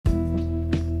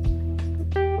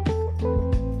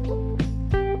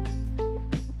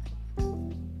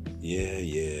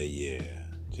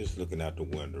looking out the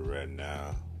window right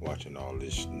now, watching all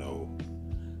this snow.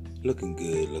 Looking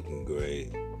good, looking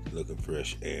great, looking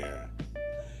fresh air.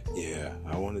 Yeah,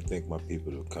 I want to thank my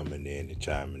people for coming in and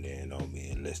chiming in on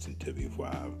me and listening to me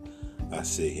while I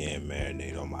sit here and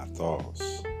marinate on my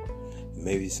thoughts.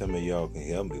 Maybe some of y'all can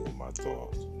help me with my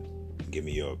thoughts. Give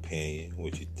me your opinion,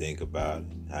 what you think about it,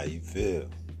 how you feel.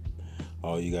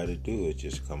 All you got to do is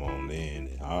just come on in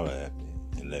and holler at me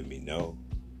and let me know.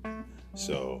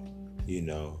 So,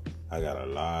 I got a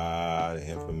lot of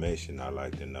information I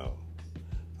like to know.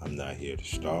 I'm not here to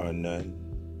start nothing.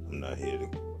 I'm not here to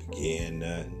begin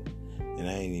nothing. And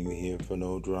I ain't even here for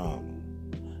no drama.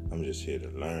 I'm just here to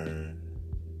learn.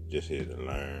 Just here to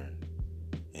learn.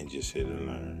 And just here to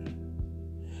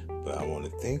learn. But I want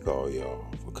to thank all y'all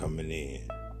for coming in.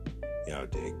 Y'all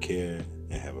take care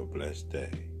and have a blessed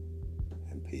day.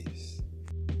 And peace.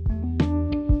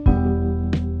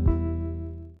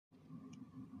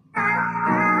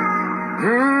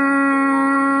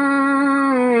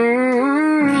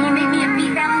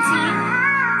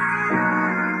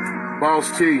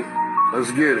 Boss T, let's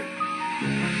get it.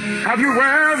 Have you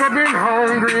ever been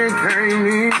hungry and can't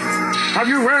eat? Have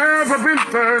you ever been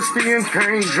thirsty and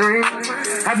can't drink?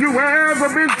 Have you ever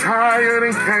been tired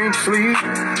and can't sleep?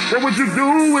 What would you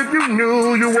do if you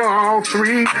knew you were all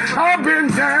three? I've been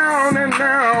down and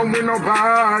down when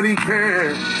nobody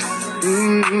cares.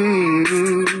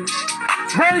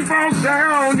 Rain falls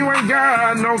down, you ain't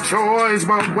got no choice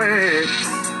but wait.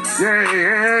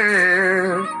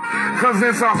 Yeah. Cause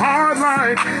it's a hard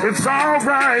life, it's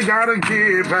alright, gotta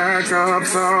get back up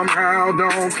somehow,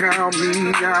 don't count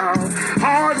me out.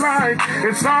 Hard life,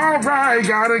 it's alright,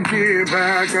 gotta get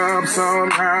back up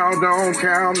somehow, don't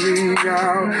count me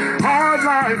out. Hard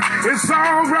life, it's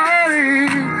alright,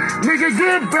 nigga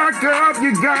get back up,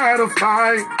 you gotta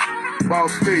fight.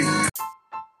 Boss T.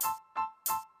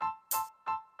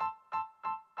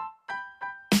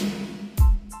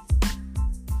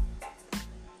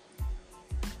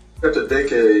 After a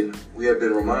decade, we have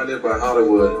been reminded by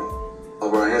Hollywood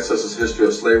of our ancestors' history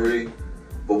of slavery,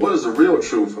 but what is the real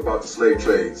truth about the slave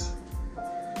trades?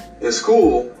 In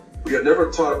school, we are never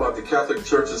taught about the Catholic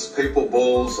Church's papal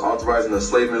bulls authorizing the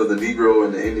enslavement of the Negro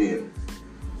and the Indian.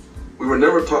 We were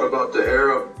never taught about the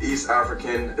Arab, East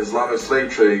African, Islamic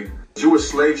slave trade, Jewish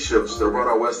slave ships that brought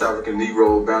our West African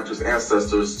Negro Bantust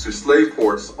ancestors to slave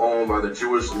ports owned by the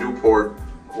Jewish Newport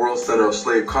World Center of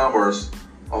Slave Commerce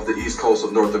off the east coast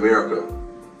of North America.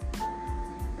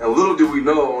 And little do we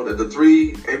know that the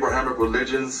three Abrahamic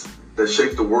religions that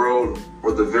shaped the world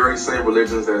were the very same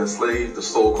religions that enslaved the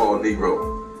so-called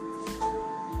Negro.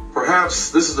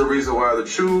 Perhaps this is the reason why the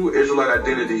true Israelite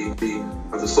identity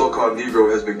of the so-called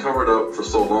Negro has been covered up for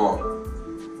so long.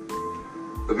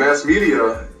 The mass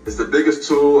media is the biggest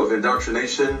tool of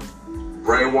indoctrination,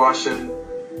 brainwashing,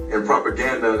 and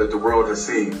propaganda that the world has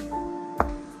seen.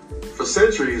 For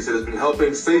centuries, it has been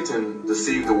helping Satan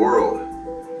deceive the world,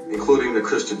 including the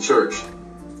Christian church.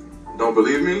 Don't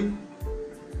believe me?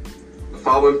 The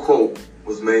following quote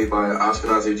was made by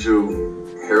Ashkenazi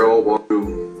Jew Harold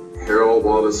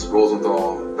Wallace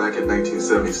Rosenthal back in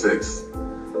 1976.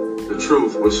 The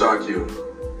truth will shock you.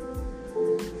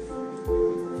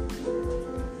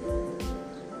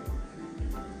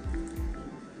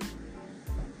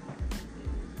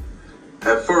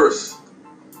 At first,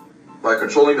 by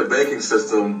controlling the banking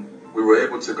system, we were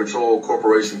able to control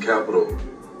corporation capital.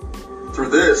 Through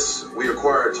this, we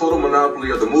acquired total monopoly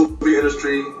of the movie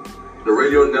industry, the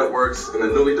radio networks, and the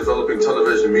newly developing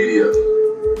television media.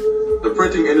 The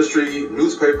printing industry,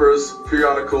 newspapers,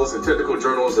 periodicals, and technical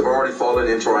journals have already fallen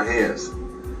into our hands.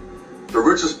 The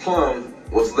richest plum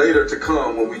was later to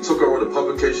come when we took over the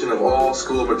publication of all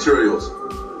school materials.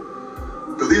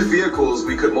 Through these vehicles,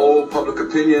 we could mold public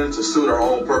opinion to suit our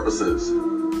own purposes.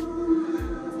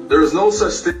 There is no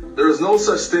such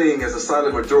thing as a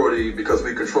silent majority because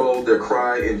we control their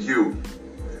cry and hue.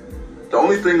 The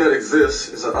only thing that exists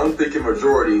is an unthinking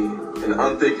majority, and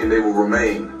unthinking they will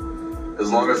remain,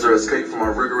 as long as their escape from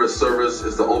our rigorous service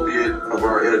is the opiate of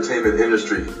our entertainment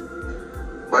industry.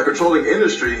 By controlling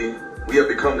industry, we have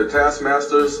become the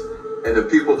taskmasters and the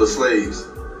people the slaves.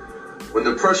 When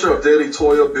the pressure of daily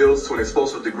toil builds to an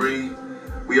explosive degree,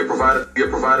 we have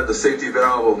provided the safety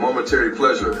valve of momentary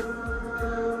pleasure.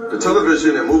 The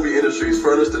television and movie industries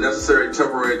furnish the necessary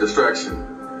temporary distraction.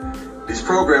 These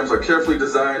programs are carefully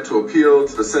designed to appeal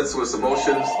to the sensuous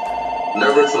emotions,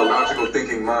 never to the logical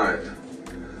thinking mind.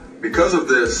 Because of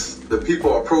this, the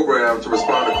people are programmed to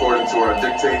respond according to our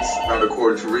dictates, not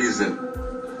according to reason.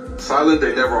 Silent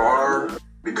they never are.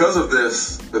 Because of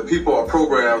this, the people are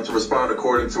programmed to respond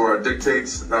according to our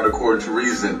dictates, not according to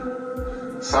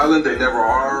reason. Silent they never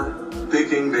are,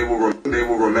 thinking they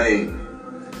will remain.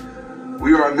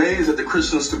 We are amazed at the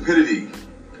Christian stupidity.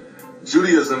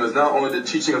 Judaism is not only the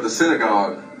teaching of the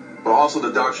synagogue, but also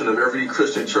the doctrine of every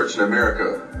Christian church in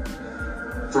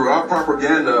America. Through our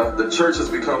propaganda, the church has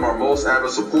become our most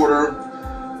avid supporter.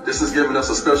 This has given us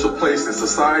a special place in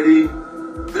society.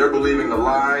 They're believing the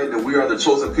lie that we are the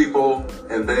chosen people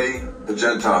and they, the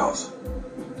Gentiles.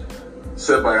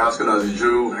 Said by Ashkenazi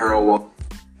Jew Harold Walker.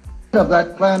 Of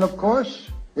that plan, of course,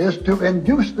 is to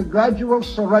induce the gradual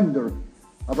surrender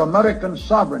of American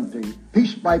sovereignty,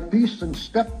 piece by piece and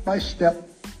step by step,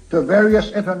 to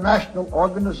various international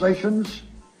organizations,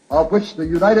 of which the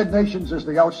United Nations is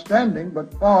the outstanding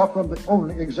but far from the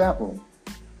only example.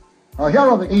 Here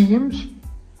are the aims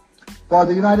for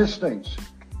the United States.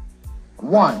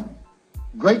 1.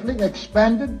 Greatly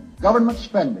expanded government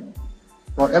spending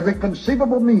for every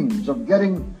conceivable means of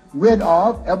getting rid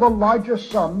of ever larger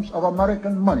sums of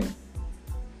American money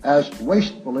as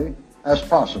wastefully as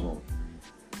possible.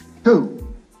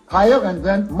 2. Higher and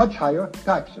then much higher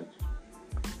taxes.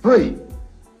 3.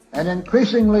 An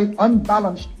increasingly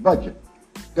unbalanced budget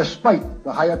despite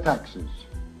the higher taxes.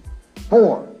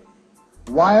 4.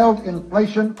 Wild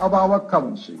inflation of our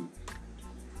currency.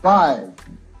 5.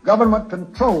 Government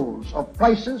controls of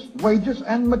prices, wages,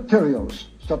 and materials,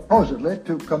 supposedly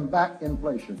to combat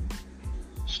inflation.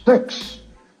 6.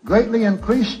 Greatly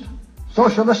increased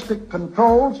socialistic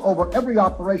controls over every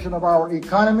operation of our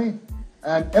economy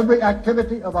and every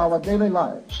activity of our daily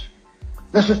lives.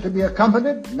 This is to be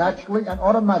accompanied naturally and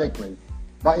automatically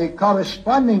by a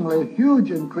correspondingly huge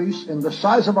increase in the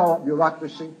size of our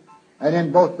bureaucracy and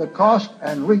in both the cost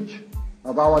and reach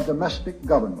of our domestic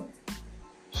government.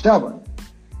 7.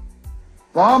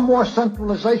 Far more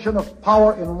centralization of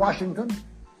power in Washington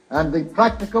and the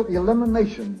practical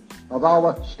elimination of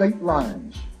our state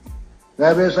lines.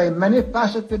 There is a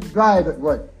many-faceted drive at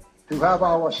work to have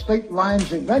our state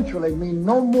lines eventually mean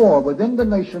no more within the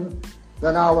nation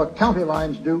than our county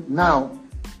lines do now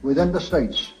within the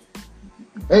states.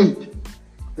 8.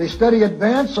 The steady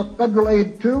advance of federal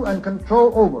aid to and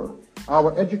control over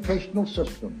our educational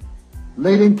system,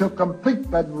 leading to complete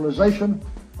federalization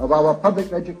of our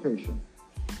public education.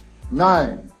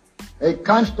 9. A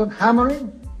constant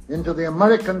hammering into the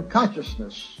American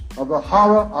consciousness of the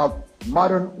horror of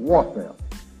modern warfare,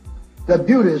 the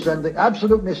beauties and the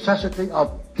absolute necessity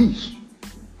of peace.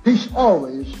 Peace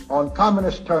always on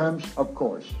communist terms, of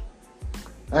course.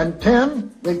 And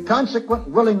 10, the consequent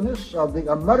willingness of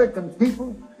the American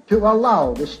people to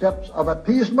allow the steps of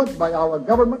appeasement by our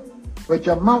government, which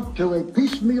amount to a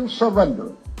piecemeal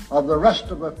surrender of the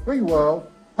rest of the free world,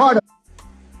 part of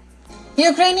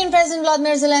Ukrainian President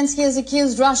Vladimir Zelensky has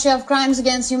accused Russia of crimes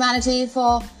against humanity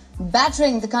for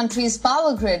battering the country's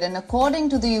power grid, and according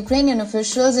to the Ukrainian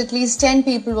officials, at least 10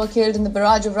 people were killed in the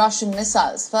barrage of Russian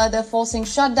missiles, further forcing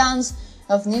shutdowns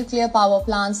of nuclear power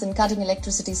plants and cutting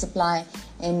electricity supply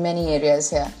in many areas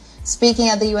here. Speaking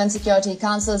at the UN Security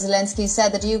Council, Zelensky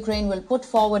said that Ukraine will put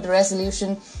forward a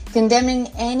resolution condemning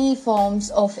any forms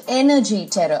of energy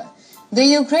terror. The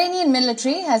Ukrainian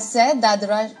military has said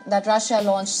that Russia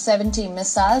launched 70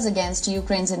 missiles against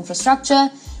Ukraine's infrastructure,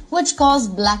 which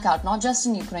caused blackout not just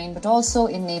in Ukraine but also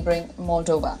in neighboring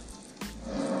Moldova.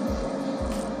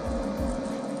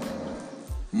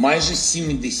 Майже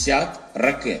 70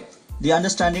 ракет. The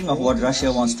understanding of what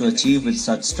Russia wants to achieve with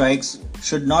such strikes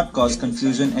should not cause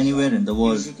confusion anywhere in the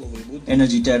world.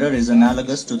 Energy terror is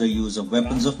analogous to the use of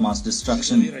weapons of mass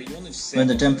destruction. When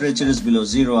the temperature is below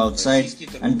zero outside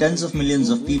and tens of millions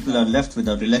of people are left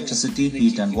without electricity,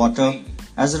 heat and water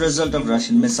as a result of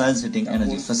Russian missiles hitting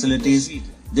energy facilities,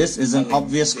 this is an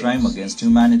obvious crime against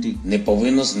humanity. Не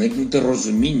повинно зникнути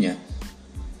розуміння.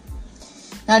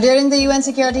 Now, during the UN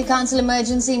Security Council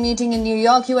emergency meeting in New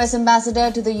York, U.S.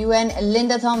 Ambassador to the UN,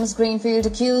 Linda Thomas-Greenfield,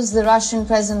 accused the Russian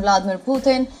President Vladimir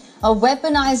Putin of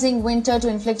weaponizing winter to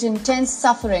inflict intense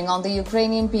suffering on the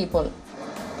Ukrainian people.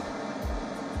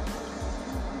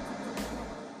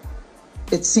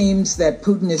 It seems that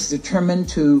Putin is determined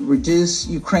to reduce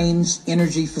Ukraine's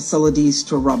energy facilities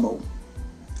to rubble.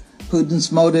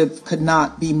 Putin's motive could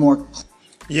not be more clear.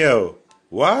 Yo,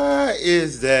 why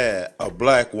is that a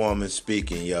black woman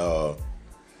speaking, y'all?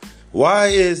 Why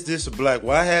is this a black?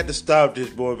 Well, I had to stop this,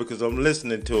 boy, because I'm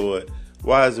listening to it.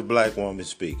 Why is a black woman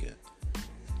speaking?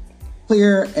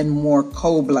 Clear and more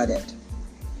cold-blooded.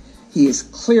 He is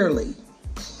clearly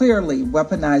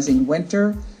weaponizing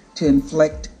winter to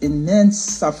inflict immense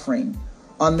suffering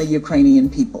on the Ukrainian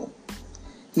people.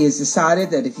 He has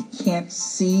decided that if he can't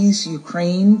seize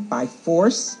Ukraine by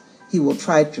force, he will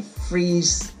try to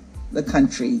freeze the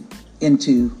country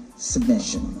into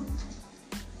submission.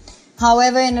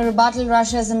 However, in a rebuttal,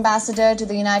 Russia's ambassador to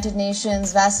the United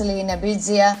Nations, Vasily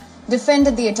Nebenzia,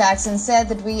 defended the attacks and said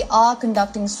that we are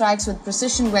conducting strikes with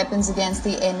precision weapons against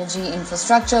the energy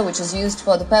infrastructure, which is used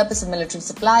for the purpose of military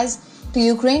supplies to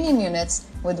Ukrainian units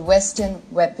with Western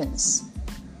weapons.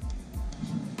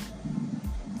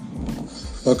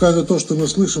 Пока то, что мы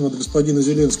слышим от господина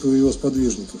Зеленского и его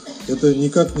сподвижников, это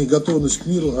никак не готовность к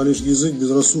миру, а лишь язык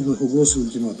безрассудных угроз и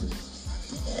ультиматумов.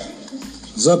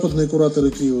 Западные кураторы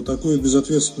Киева такую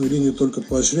безответственную линию только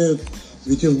поощряют,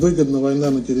 ведь им выгодна война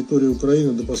на территории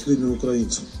Украины до последнего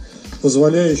украинца,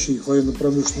 позволяющая их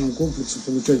военно-промышленному комплексу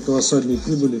получать колоссальные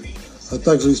прибыли, а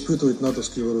также испытывать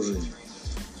натовские вооружения.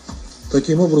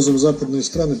 Таким образом, западные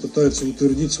страны пытаются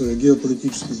утвердить свою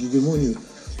геополитическую гегемонию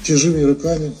чужими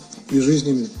руками и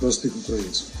жизнями простых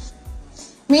украинцев.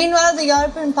 Meanwhile, the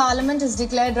European Parliament has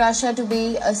declared Russia to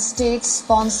be a state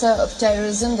sponsor of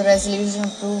terrorism. The resolution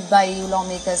approved by EU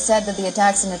lawmakers said that the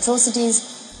attacks and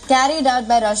atrocities carried out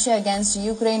by Russia against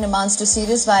Ukraine amounts to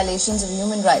serious violations of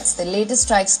human rights. The latest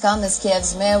strikes come as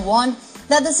Kiev's mayor warned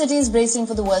that the city is bracing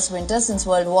for the worst winter since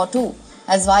World War II,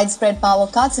 as widespread power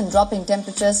cuts and dropping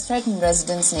temperatures threaten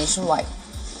residents nationwide.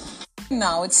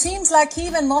 Now, it seems like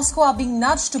Kyiv and Moscow are being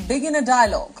nudged to begin a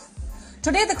dialogue.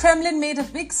 Today, the Kremlin made a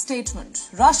big statement.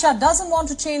 Russia doesn't want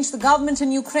to change the government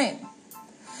in Ukraine.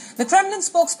 The Kremlin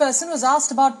spokesperson was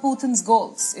asked about Putin's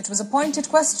goals. It was a pointed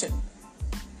question.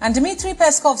 And Dmitry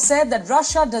Peskov said that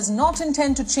Russia does not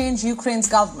intend to change Ukraine's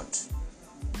government.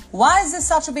 Why is this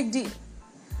such a big deal?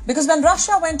 Because when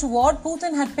Russia went to war,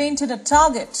 Putin had painted a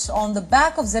target on the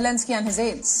back of Zelensky and his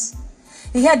aides.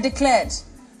 He had declared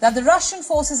that the Russian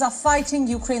forces are fighting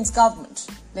Ukraine's government.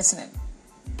 Listen in.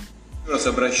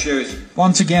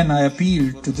 Once again, I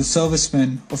appeal to the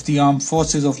servicemen of the armed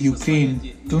forces of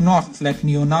Ukraine. Do not let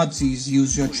neo-Nazis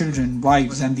use your children,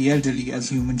 wives and the elderly as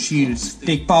human shields.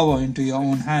 Take power into your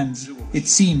own hands. It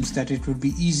seems that it would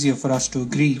be easier for us to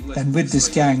agree than with this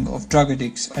gang of drug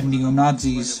addicts and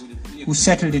neo-Nazis who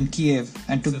settled in Kiev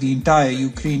and took the entire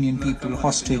Ukrainian people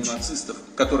hostage.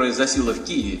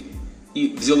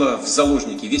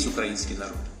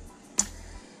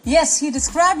 Yes, he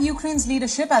described Ukraine's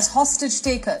leadership as hostage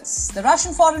takers. The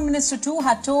Russian foreign minister too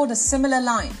had toed a similar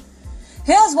line.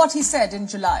 Here's what he said in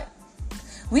July.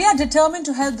 We are determined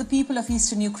to help the people of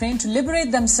eastern Ukraine to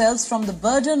liberate themselves from the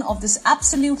burden of this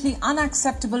absolutely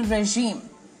unacceptable regime.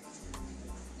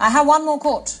 I have one more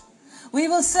quote. We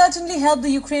will certainly help the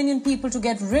Ukrainian people to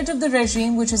get rid of the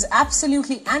regime which is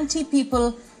absolutely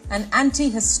anti-people and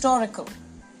anti-historical.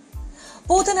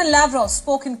 Putin and Lavrov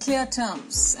spoke in clear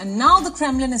terms, and now the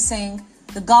Kremlin is saying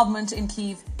the government in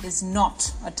Kyiv is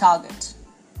not a target.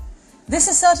 This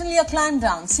is certainly a climb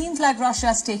down. Seems like Russia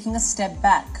is taking a step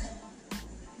back.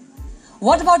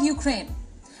 What about Ukraine?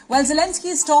 Well,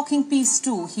 Zelensky is talking peace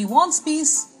too. He wants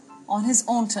peace on his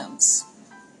own terms.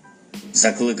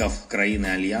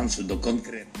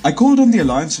 I called on the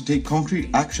alliance to take concrete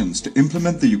actions to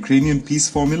implement the Ukrainian peace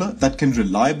formula that can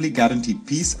reliably guarantee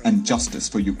peace and justice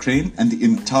for Ukraine and the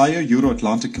entire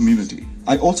Euro-Atlantic community.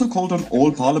 I also called on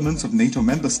all parliaments of NATO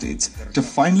member states to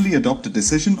finally adopt a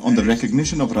decision on the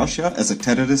recognition of Russia as a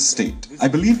terrorist state. I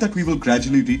believe that we will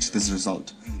gradually reach this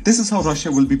result. This is how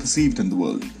Russia will be perceived in the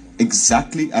world,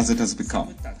 exactly as it has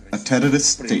become, a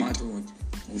terrorist state.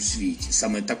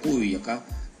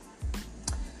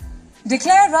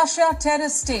 Declare Russia a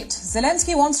terrorist state.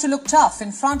 Zelensky wants to look tough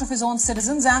in front of his own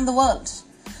citizens and the world.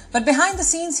 But behind the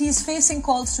scenes, he is facing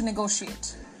calls to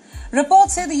negotiate.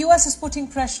 Reports say the US is putting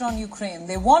pressure on Ukraine.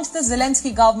 They want the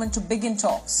Zelensky government to begin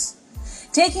talks,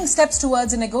 taking steps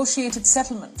towards a negotiated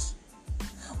settlement.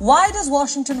 Why does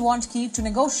Washington want Kyiv to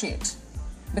negotiate?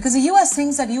 Because the US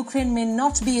thinks that Ukraine may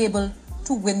not be able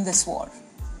to win this war.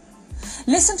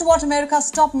 Listen to what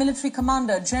America's top military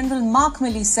commander, General Mark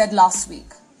Milley, said last week.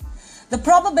 The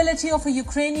probability of a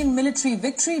Ukrainian military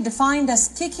victory defined as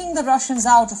kicking the Russians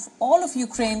out of all of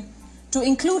Ukraine to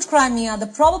include Crimea, the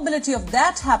probability of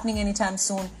that happening anytime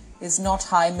soon is not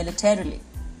high militarily.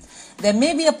 There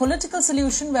may be a political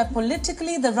solution where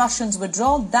politically the Russians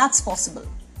withdraw, that's possible.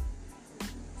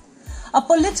 A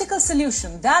political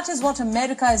solution, that is what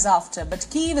America is after, but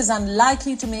Kyiv is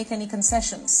unlikely to make any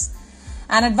concessions.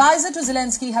 An advisor to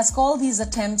Zelensky has called these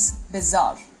attempts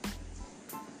bizarre.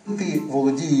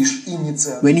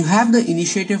 When you have the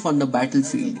initiative on the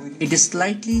battlefield, it is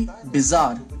slightly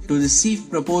bizarre to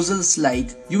receive proposals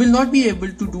like, you will not be able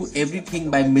to do everything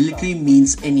by military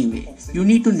means anyway. You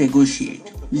need to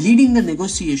negotiate. Leading the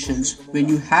negotiations when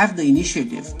you have the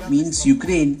initiative means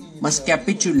Ukraine must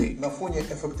capitulate.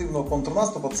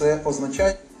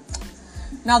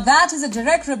 Now that is a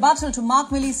direct rebuttal to Mark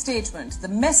Milley's statement. The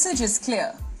message is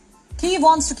clear. Kyiv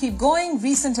wants to keep going.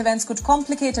 Recent events could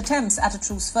complicate attempts at a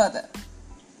truce further.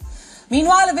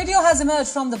 Meanwhile, a video has emerged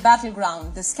from the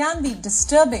battleground. This can be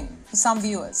disturbing for some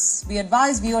viewers. We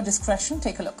advise viewer discretion.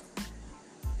 Take a look.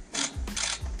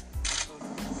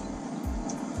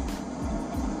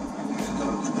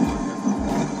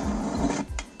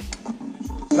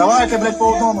 Давайте, блядь,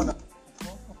 по одному.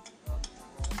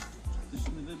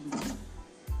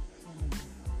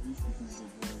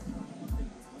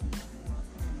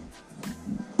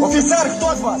 Офицер,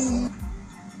 кто з вас?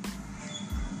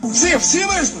 Всі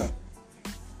вийшли?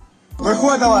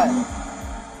 Виходь давай.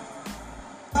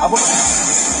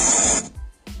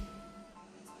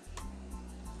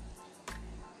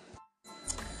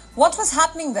 What was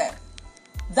happening there?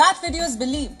 That video is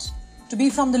believed to be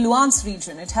from the Luhansk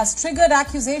region. It has triggered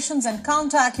accusations and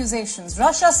counter-accusations.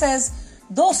 Russia says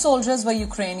those soldiers were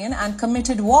Ukrainian and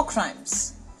committed war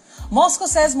crimes. Moscow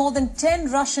says more than 10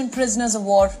 Russian prisoners of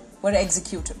war were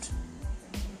executed.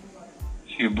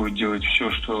 И будет делать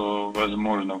все, что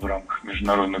возможно в рамках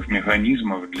международных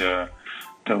механизмов для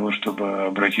того, чтобы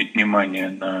обратить внимание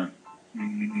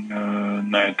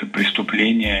на это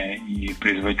преступление и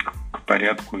призвать к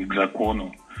порядку и к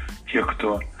закону тех,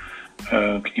 кто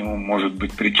к нему может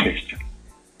быть причастен.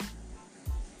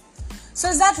 So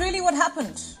is that really what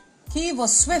happened? Kyiv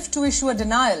was swift to issue a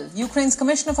denial. Ukraine's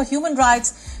Commissioner for Human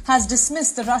Rights has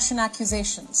dismissed the Russian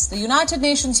accusations. The United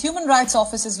Nations Human Rights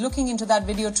Office is looking into that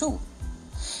video too.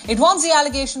 It wants the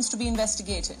allegations to be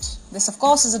investigated. This, of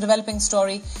course, is a developing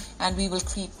story, and we will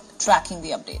keep tracking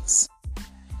the updates.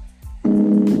 No,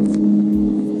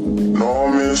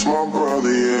 I miss my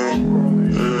brother, yeah.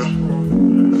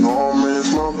 No, I miss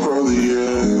my brother,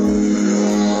 yeah.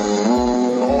 No,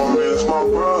 I miss my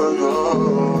brother, yeah.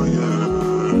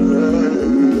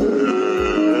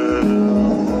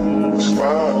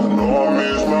 Spot. No, I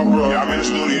miss my brother. Yeah, I'm in the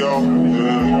studio.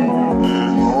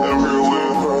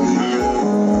 Everywhere, brother, yeah.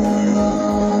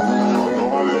 No,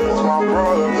 I miss my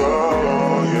brother, yeah.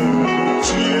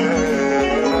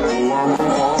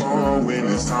 When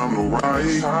it's time to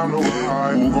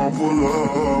ride, who gon' pull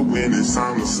up when it's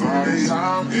time to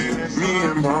slide? Me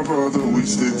and my brother, we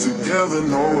stick together,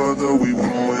 no other. We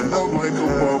blowing up like a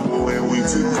bubble and we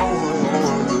take over no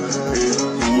other.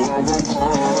 Who I'm gon'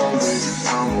 call when it's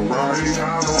time to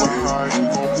ride? Who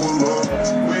gon' pull up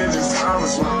when it's time to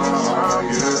slide?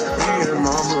 Me and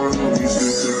my brother, we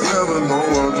stick together, no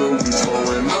other. We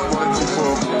blowing up like a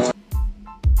bubble.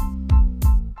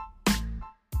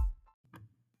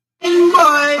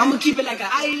 I'ma keep it like an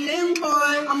island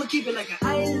boy. I'ma keep it like an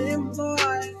island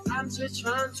boy. I'm just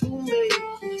trying to make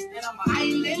it. And I'm an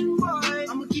island boy.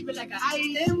 I'ma keep it like an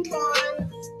island boy.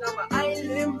 I'm an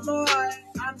island boy.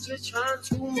 I'm just trying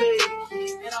to make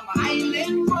it. And I'm an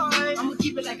island boy. I'ma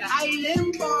keep it like an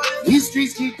island boy. These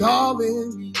streets keep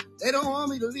calling me. They don't want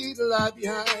me to leave the life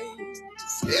behind.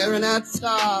 Staring at the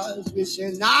stars,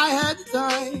 wishing I had the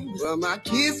time. Well, my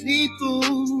kids need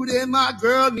food and my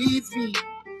girl needs me.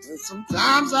 And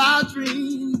sometimes I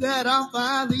dream that I'm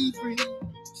finally free.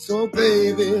 So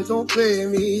baby, don't play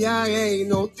me, I ain't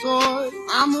no toy.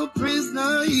 I'm a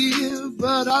prisoner here,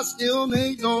 but I still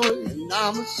make noise. And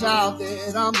I'ma shout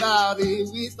that I'm about it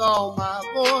with all my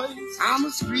voice. I'm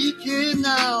a street kid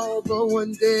now, but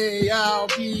one day I'll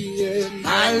be an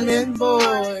island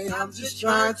boy. I'm just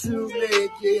trying to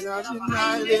make it, I'm an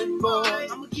island boy.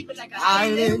 I'ma keep it like an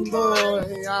island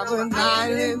boy, I'm an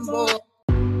island boy.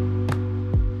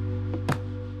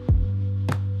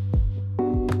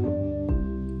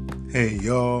 Hey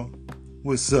y'all,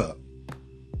 what's up?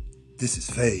 This is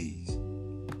FaZe.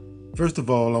 First of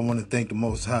all, I want to thank the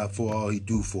Most High for all he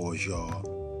do for us, y'all,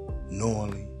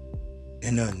 knowingly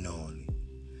and unknowingly.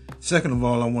 Second of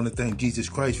all, I want to thank Jesus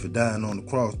Christ for dying on the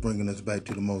cross, bringing us back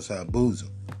to the Most High bosom.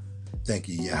 Thank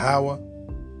you, Yahweh.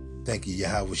 Thank you,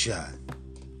 Yahweh Shai,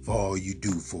 for all you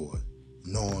do for us,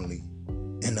 knowingly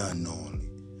and unknowingly.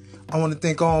 I want to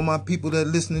thank all my people that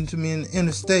are listening to me in the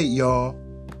interstate, y'all.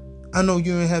 I know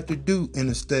you didn't have to do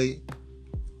interstate,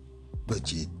 but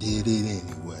you did it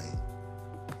anyway.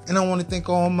 And I want to thank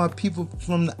all my people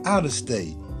from the outer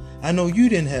state. I know you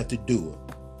didn't have to do it,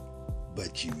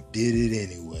 but you did it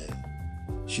anyway.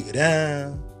 Shake it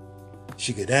down,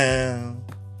 shake it down,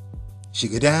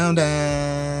 shake it down,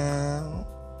 down,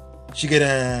 shake it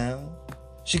down,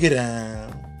 shake it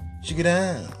down, shake it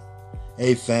down.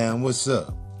 Hey fam, what's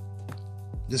up?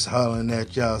 Just hollering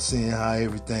at y'all, seeing how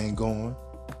everything going.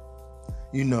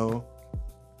 You know,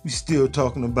 we still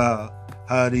talking about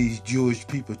how these Jewish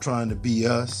people trying to be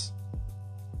us,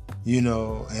 you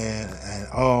know, and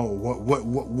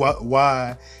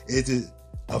why is it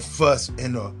a fuss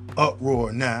and a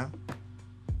uproar now?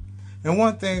 And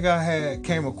one thing I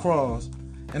came across,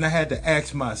 and I had to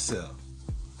ask myself,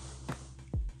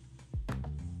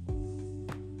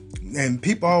 and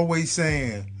people always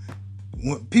saying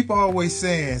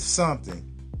something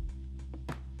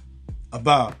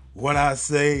about what I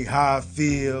say, how I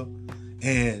feel,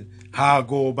 and how I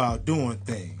go about doing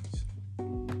things.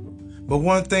 But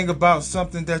one thing about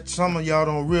something that some of y'all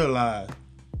don't realize,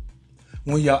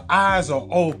 when your eyes are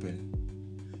open,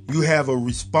 you have a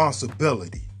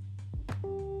responsibility.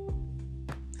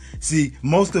 See,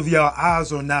 most of y'all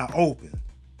eyes are not open.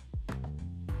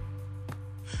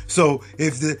 So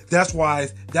that's why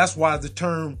the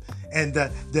term and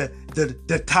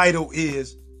the title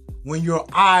is, when your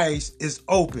eyes is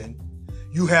open,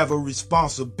 you have a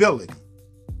responsibility.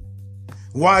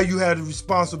 Why you have a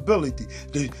responsibility?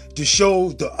 To show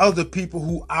the other people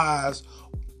whose eyes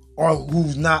are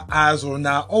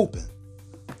not open.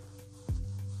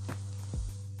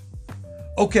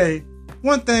 Okay,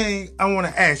 one thing I want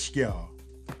to ask y'all.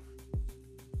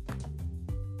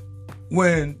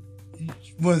 When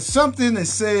something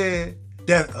is said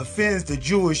that offends the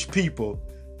Jewish people,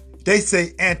 they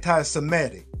say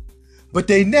anti-Semitic. But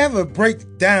they never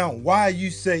break down why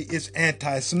you say it's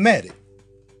anti-Semitic.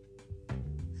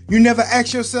 You never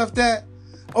ask yourself that?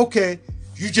 Okay,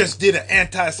 you just did an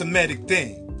anti-Semitic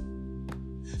thing.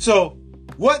 So,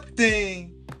 what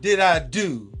thing did I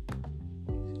do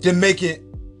to make it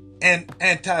an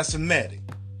anti-Semitic?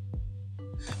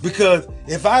 Because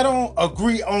if I don't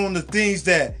agree on the things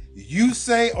that you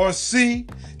say or see,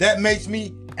 that makes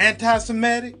me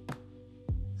anti-Semitic?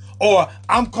 Or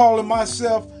I'm calling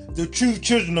myself the true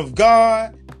children of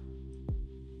God,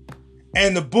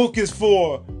 and the book is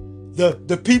for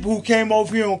the people who came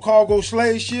over here on cargo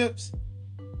slave ships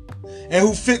and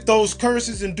who fit those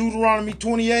curses in Deuteronomy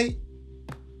 28?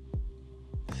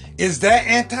 Is that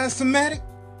anti-Semitic?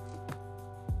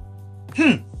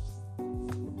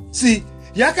 See,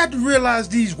 y'all got to realize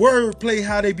these wordplay,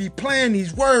 how they be playing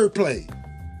these wordplay.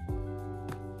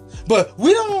 But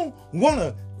we don't want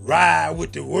to ride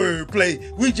with the wordplay.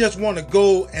 We just want to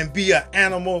go and be an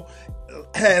animal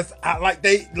like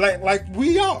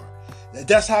we are.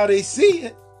 That's how they see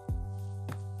it.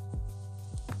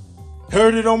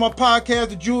 Heard it on my podcast.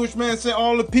 The Jewish man said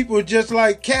all the people are just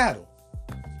like cattle.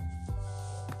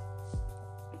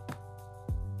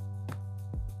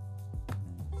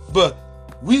 But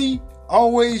we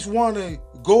always want to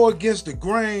go against the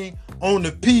grain on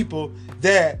the people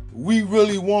that we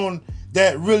really want,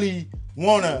 that really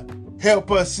want to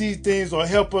help us see things or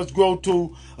help us grow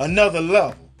to another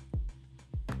level.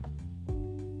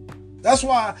 That's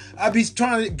why I be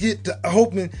trying to get to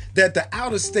hoping that the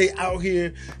outer state out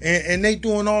here and they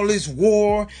doing all this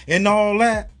war and all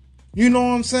that. You know what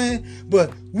I'm saying?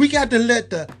 But we got to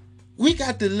let the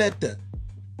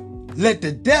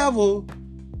devil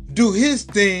do his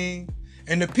thing,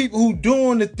 and the people who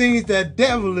doing the things that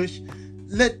devilish,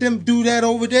 let them do that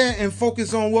over there and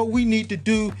focus on what we need to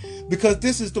do, because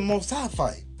this is the Most High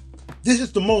fight. This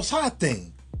is the Most High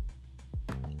thing.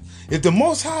 If the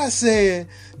Most High said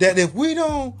that if we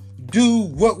don't do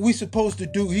what we supposed to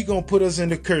do, he gonna put us in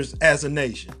the curse as a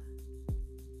nation.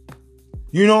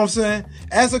 You know what I'm saying?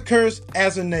 As a curse,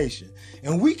 as a nation.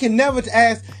 And we can never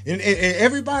ask, and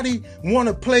everybody want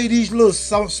to play these little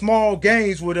small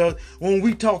games with us when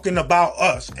we talking about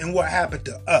us and what happened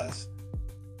to us.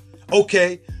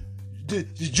 Okay, the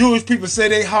Jewish people say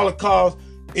their Holocaust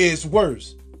is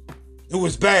worse. It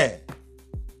was bad.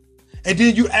 And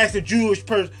then you ask a Jewish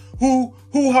person, who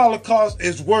Holocaust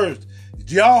is worse?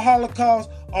 Y'all Holocaust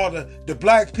or the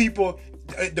black people,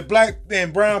 the black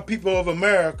and brown people of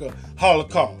America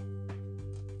Holocaust?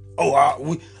 Oh,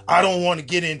 I don't want to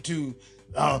get into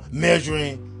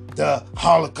measuring the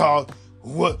Holocaust,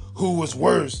 who was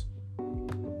worse.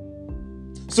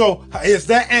 So is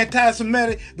that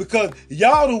anti-Semitic? Because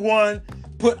y'all the one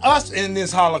put us in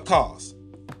this Holocaust.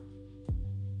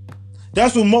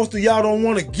 That's what most of y'all don't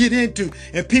want to get into,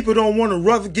 and people don't want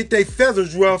to get their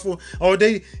feathers ruffled, or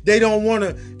they don't want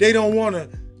to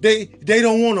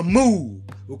move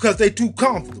because they too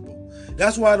comfortable.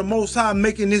 That's why the Most High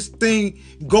making this thing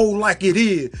go like it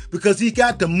is, because he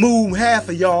got to move half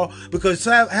of y'all, because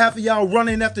half of y'all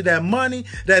running after that money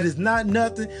that is not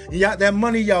nothing, and y'all, that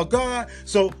money y'all got,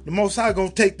 so the Most High gonna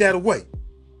take that away,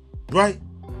 right?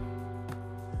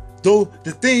 Though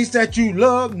the things that you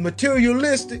love,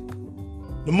 materialistic,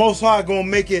 the Most High gonna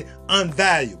make it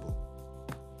unvaluable.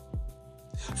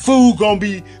 Food gonna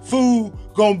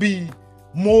be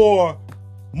more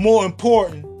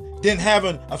important than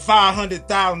having a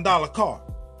 $500,000 car.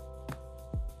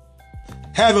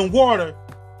 Having water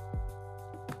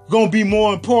gonna be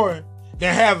more important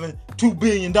than having $2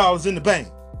 billion in the bank.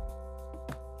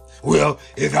 Well,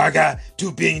 if I got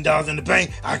 $2 billion in the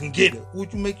bank, I can get it.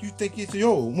 What make you think it's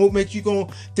yours? What makes you gonna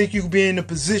think you can be in a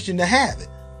position to have it?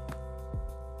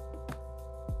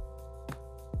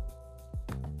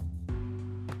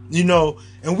 You know,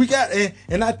 and we got,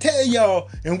 and I tell y'all,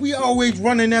 and we always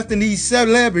running after these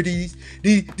celebrities,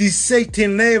 these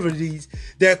Satan celebrities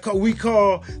that we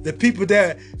call the people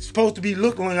that supposed to be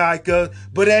looking like us,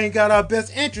 but they ain't got our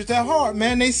best interests at heart,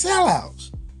 man. They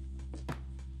sellouts.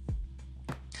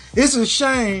 It's a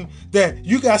shame that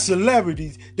you got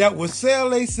celebrities that will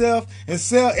sell themselves and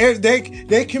sell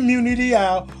their community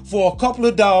out for a couple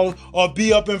of dollars or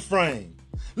be up in frame.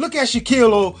 Look at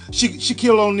Shaquille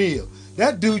O'Neal.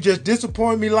 That dude just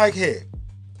disappointed me like heck.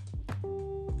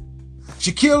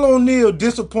 Shaquille O'Neal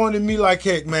disappointed me like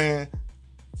heck, man.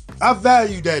 I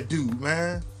value that dude,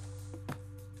 man.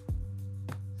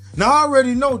 Now, I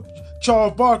already know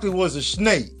Charles Barkley was a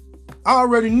snake. I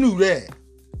already knew that.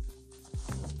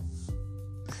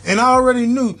 And I already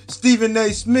knew Stephen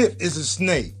A. Smith is a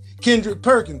snake. Kendrick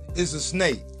Perkins is a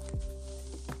snake.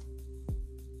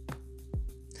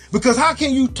 Because how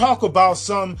can you talk about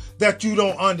something that you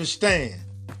don't understand?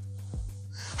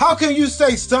 How can you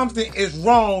say something is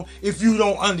wrong if you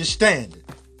don't understand it?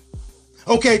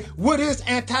 Okay, what is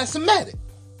anti-Semitic?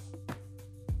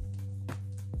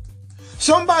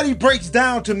 Somebody breaks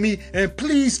down to me and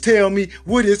please tell me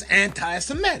what is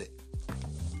anti-Semitic.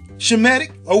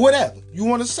 Shemitic or whatever you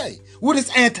want to say. What is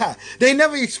anti? They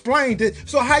never explained it.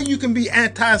 So how you can be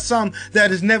anti something that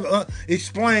is never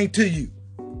explained to you?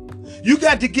 You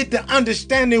got to get to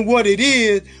understanding what it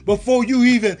is before you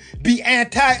even be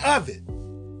anti of it.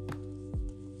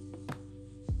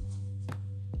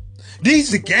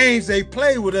 These are games they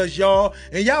play with us, y'all,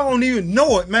 and y'all don't even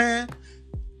know it, man.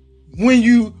 When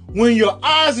your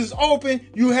eyes is open,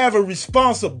 you have a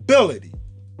responsibility.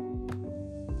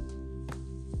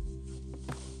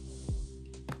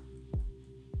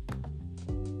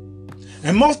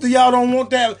 And most of y'all don't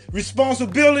want that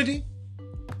responsibility.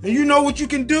 And you know what you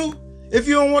can do? If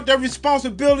you don't want that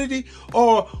responsibility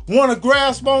or want to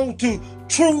grasp on to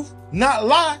truth, not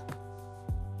lie,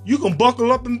 you can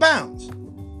buckle up and bounce.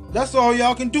 That's all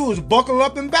y'all can do is buckle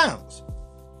up and bounce.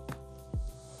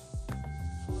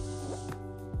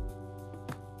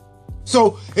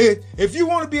 So if you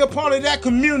want to be a part of that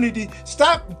community,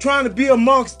 stop trying to be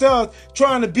amongst us,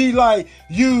 trying to be like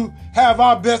you have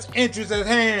our best interests at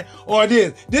hand or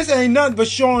this. This ain't nothing but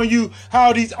showing you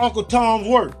how these Uncle Toms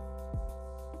work.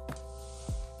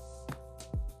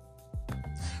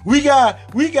 We got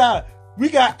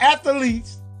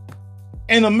athletes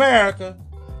in America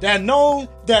that know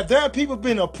that their people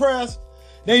been oppressed.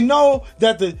 They know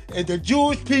that the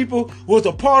Jewish people was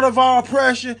a part of our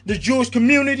oppression, the Jewish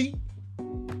community.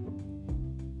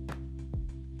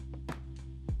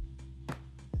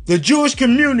 The Jewish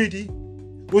community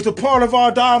was a part of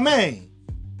our domain.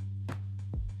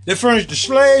 They furnished the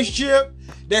slave ship.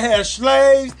 They had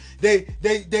slaves. They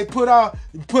put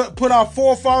our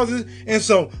forefathers in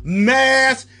some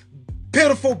mass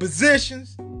pitiful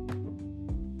positions.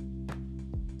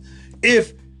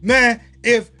 If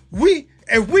we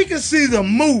can see the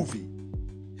movie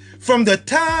from the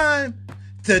time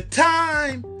to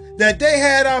time that they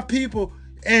had our people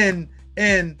in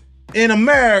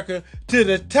America to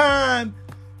the time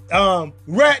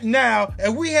right now,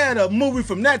 and we had a movie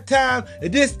from that time to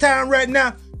this time right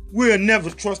now, we'll never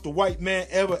trust a white man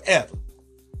ever.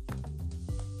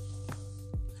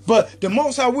 But the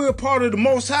Most High, we're part of the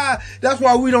Most High. That's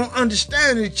why we don't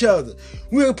understand each other.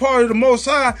 We're part of the Most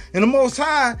High, and the Most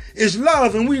High is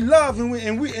love, and we love,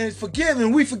 and forgive,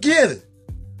 and we forgive it.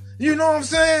 You know what I'm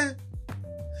saying?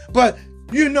 But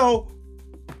you know,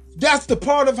 that's the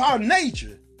part of our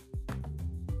nature.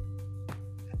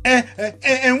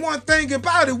 And one thing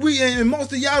about it, and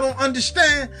most of y'all don't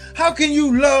understand, how can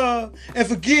you love and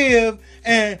forgive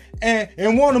and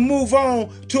want to move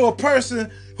on to a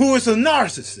person who is a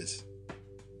narcissist?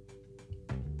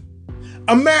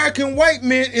 American white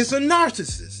men is a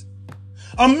narcissist.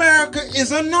 America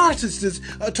is a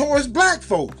narcissist towards black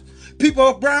folks, people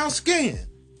of brown skin,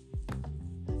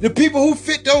 the people who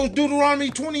fit those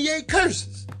Deuteronomy 28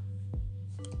 curses.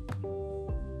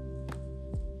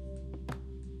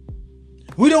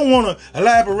 We don't want to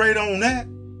elaborate on that.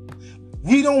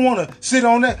 We don't want to sit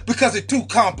on that because it's too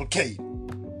complicated.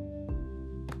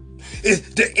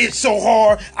 It's so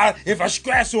hard. If I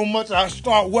scratch so much, I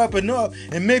start weapon up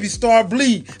and maybe start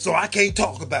bleed. So I can't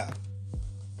talk about it.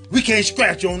 We can't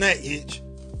scratch on that itch.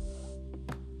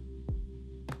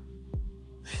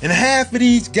 And half of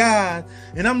these guys,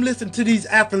 and I'm listening to these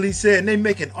athletes saying they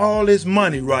making all this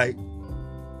money, right?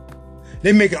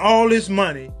 They making all this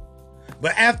money,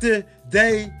 but after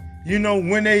they,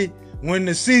 when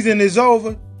the season is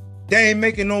over, they ain't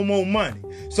making no more money.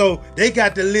 So they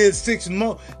got to live 6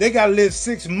 months. They got to live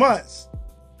 6 months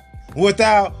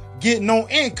without getting no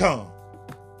income.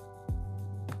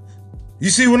 You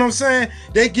see what I'm saying?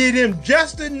 They give them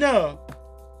just enough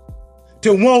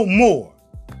to want more.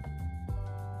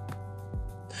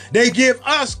 They give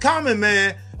us common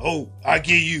man, oh, I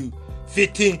give you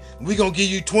 15, we gonna give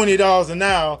you $20 an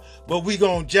hour, but we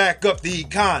gonna jack up the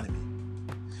economy.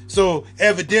 So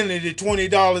evidently the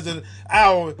 $20 an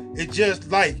hour is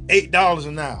just like $8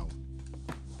 an hour.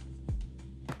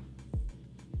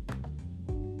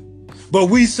 But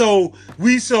we so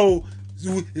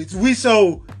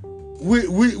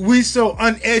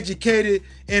uneducated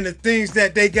in the things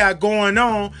that they got going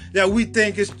on that we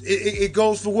think it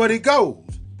goes for what it goes.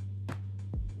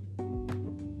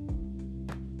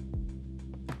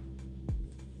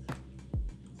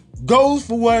 Goes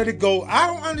for what it goes. I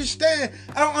don't understand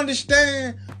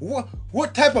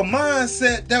what type of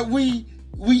mindset that we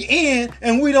in,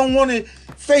 and we don't want to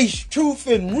face truth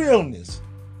and realness.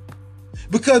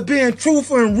 Because being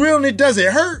truthful and realness, does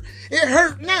it hurt? It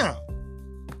hurt now.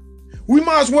 We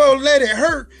might as well let it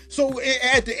hurt, so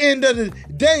at the end of the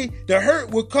day, the hurt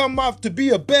will come off to be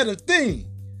a better thing.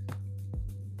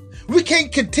 We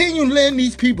can't continue letting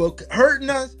these people hurting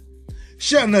us,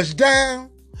 shutting us down,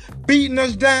 beating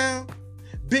us down.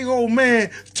 Big old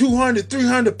man, 200,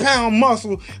 300-pound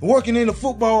muscle, working in the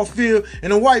football field,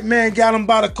 and a white man got him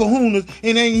by the kahunas,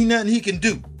 and ain't nothing he can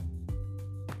do.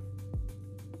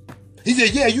 He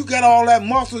said, yeah, you got all that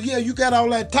muscle, yeah, you got all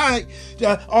that tight,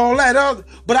 all that other,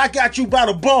 but I got you by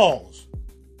the balls.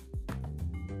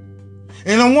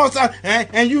 And then once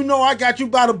I got you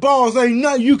by the balls, ain't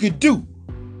nothing you can do.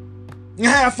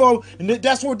 And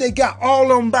that's what they got, all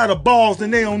of them by the balls,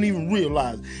 and they don't even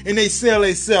realize it. And they sell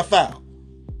themselves out.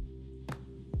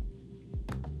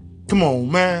 Come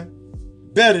on, man.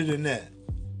 Better than that.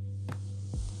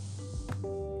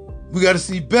 We got to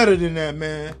see better than that,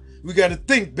 man. We got to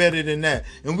think better than that.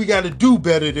 And we got to do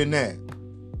better than that.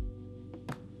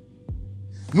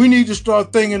 We need to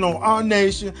start thinking on our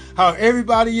nation, how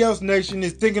everybody else's nation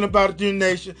is thinking about their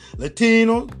nation.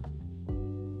 Latinos,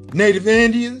 Native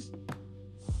Indians,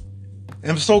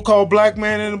 and the so-called black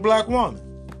man and the black woman.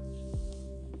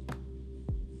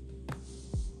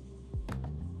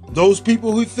 Those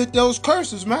people who fit those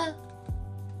curses, man.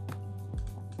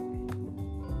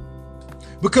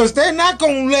 Because they're not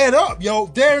going to let up, yo.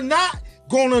 They're not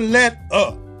going to let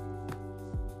up.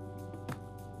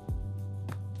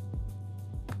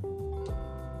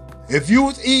 If you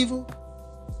was evil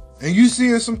and you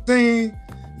seeing some things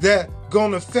that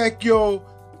going to affect your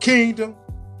kingdom,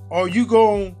 or you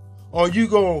going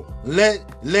to let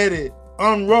it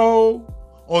unroll,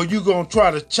 or you going to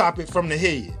try to chop it from the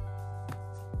head.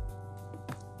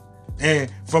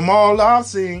 And from all I've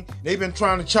seen, they've been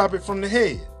trying to chop it from the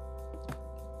head.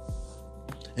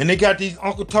 And they got these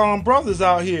Uncle Tom brothers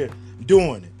out here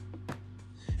doing it.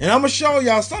 And I'm going to show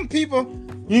y'all, some people,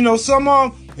 some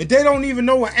of them, they don't even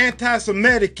know what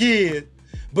anti-Semitic is.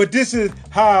 But this is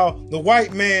how the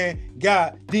white man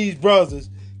got these brothers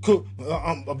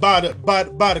by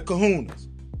the kahunas.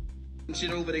 Shit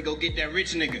over, they go get that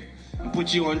rich nigga and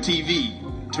put you on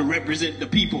TV to represent the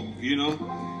people, You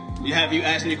have you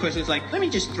asking your questions like, let me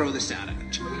just throw this out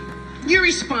at you. You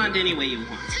respond any way you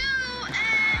want.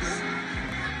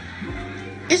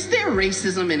 Is there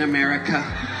racism in America?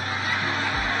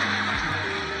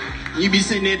 You be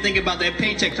sitting there thinking about that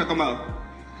paycheck, talking about,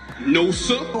 no,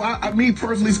 sir. Me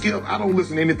personally, Skip, I don't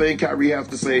listen to anything Kyrie has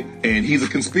to say, and he's a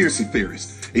conspiracy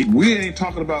theorist. We ain't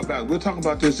talking about that. We're talking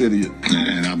about this idiot.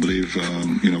 And I believe,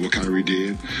 what Kyrie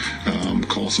did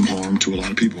caused some harm to a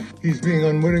lot of people. He's being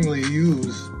unwittingly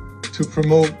used to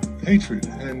promote hatred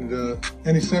and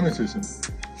anti-Semitism.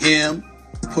 Him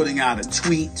putting out a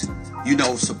tweet,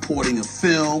 supporting a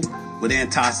film with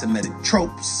anti-Semitic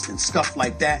tropes and stuff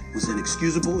like that was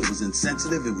inexcusable, it was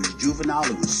insensitive, it was juvenile,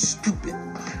 it was stupid.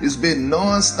 It's been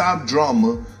non-stop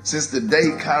drama since the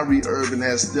day Kyrie Irving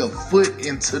has stepped foot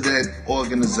into that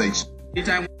organization.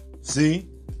 See?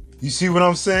 You see what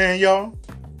I'm saying, y'all?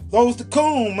 Those the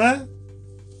coon, man.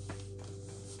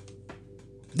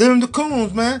 Them the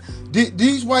coons, man.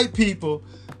 These white people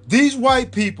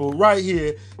right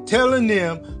here telling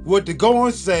them what to go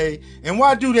and say. And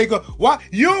why do they go? Why?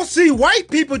 You don't see white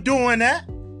people doing that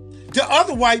to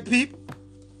other white people.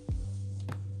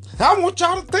 I want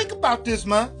y'all to think about this,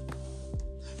 man.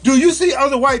 Do you see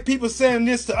other white people saying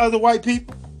this to other white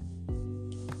people?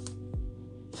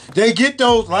 They get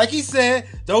those, like he said,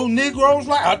 those Negroes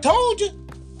like, I told you.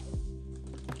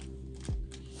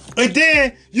 And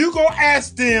then you go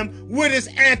ask them what is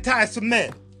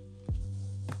anti-Semitic.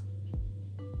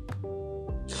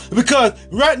 Because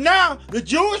right now, the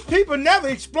Jewish people never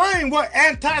explain what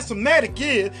anti-Semitic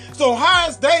is. So how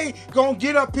is they going to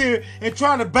get up here and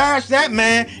try to bash that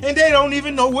man and they don't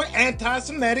even know what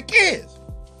anti-Semitic is?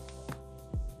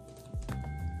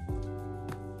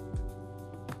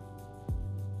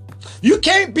 You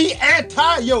can't be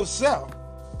anti yourself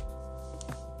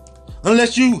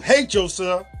unless you hate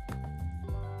yourself.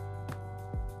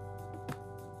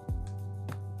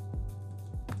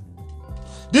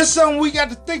 This is something we got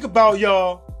to think about,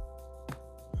 y'all.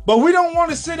 But we don't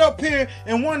want to sit up here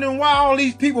and wondering why all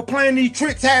these people playing these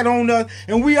tricks hat on us,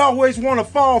 and we always want to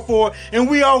fall for it, and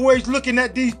we always looking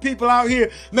at these people out here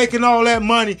making all that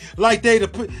money like they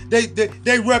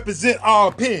represent our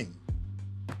opinion.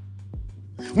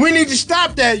 We need to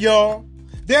stop that, y'all.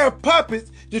 They're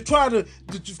puppets to try to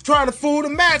fool the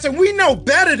mass, and we know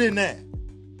better than that.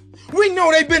 We know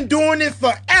they've been doing it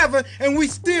forever, and we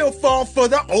still fall for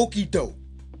the okie doke.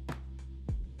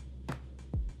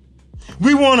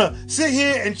 We want to sit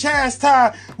here and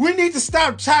chastise. We need to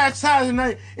stop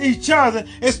chastising each other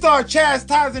and start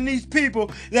chastising these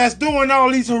people that's doing all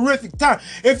these horrific times.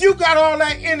 If you got all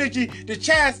that energy to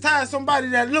chastise somebody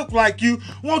that look like you,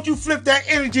 won't you flip that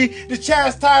energy to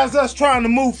chastise us trying to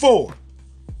move forward?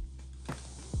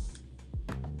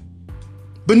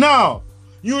 But no,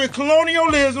 you're in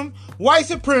colonialism, white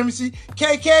supremacy,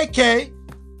 KKK,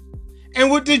 and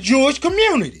with the Jewish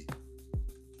community.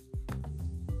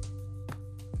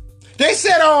 They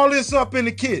set all this up in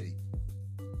the kitty.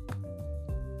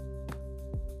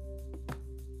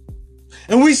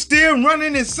 And we still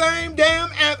running the same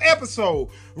damn episode.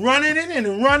 Running it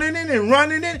and running it and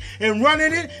running it and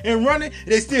running it and running.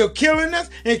 They still killing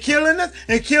us and killing us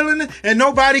and killing us and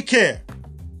nobody care.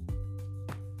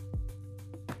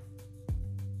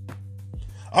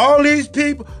 All these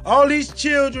people, all these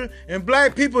children and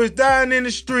black people is dying in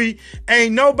the street.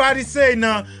 Ain't nobody say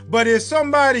nothing. But if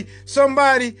somebody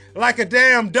like a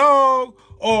damn dog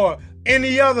or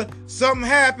any other, something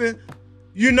happened,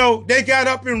 you know, they got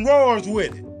up in roars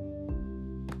with it.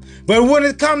 But when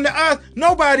it come to us,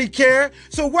 nobody care.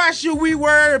 So why should we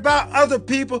worry about other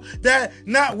people that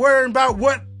not worrying about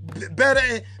what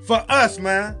better for us,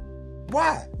 man?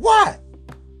 Why?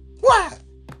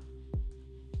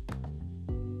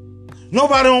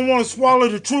 Nobody don't want to swallow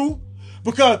the truth,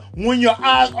 because when your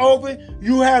eyes open,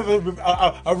 you have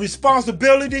a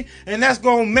responsibility, and that's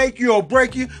going to make you or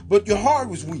break you, but your heart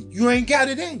was weak. You ain't got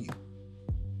it in you.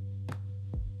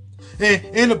 And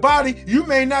in the body, you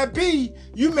may not be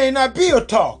a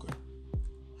talker.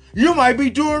 You might be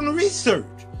doing the research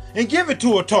and give it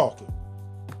to a talker.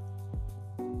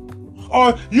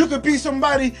 Or you could be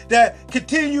somebody that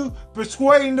continue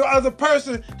persuading the other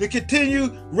person to continue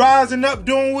rising up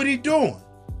doing what he's doing.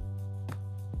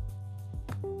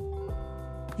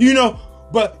 You know,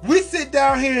 but we sit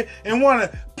down here and want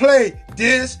to play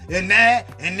this and that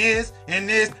and this and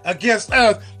this against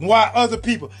us while other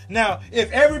people. Now,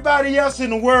 if everybody else in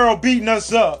the world beating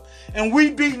us up and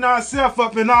we beating ourselves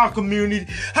up in our community,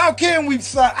 how can we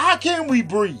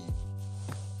breathe?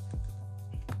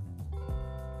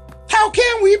 How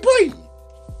can we breathe?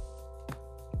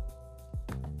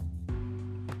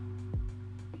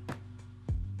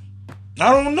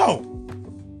 I don't know.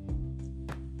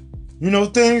 You know,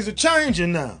 things are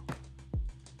changing now.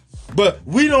 But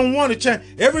we don't want to change.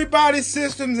 Everybody's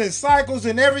systems and cycles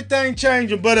and everything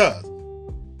changing but us.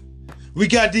 We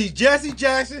got these Jesse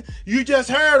Jackson. You just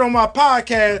heard on my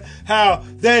podcast how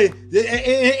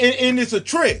and it's a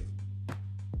trick.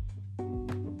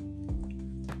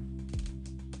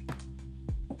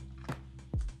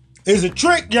 It's a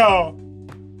trick, y'all.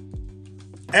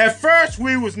 At first,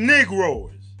 we was Negroes.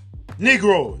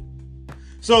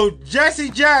 So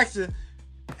Jesse Jackson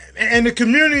and the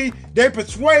community, they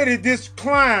persuaded this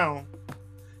clown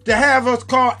to have us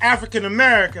call African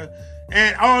American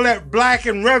and all that black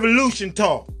and revolution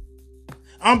talk.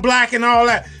 I'm black and all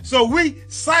that. So we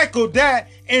cycled that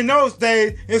in those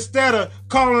days instead of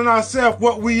calling ourselves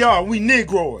what we are. We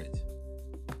Negroids.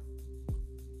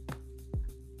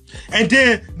 And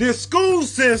then this school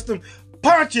system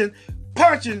punching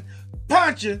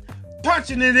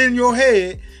it in your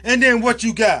head. And then what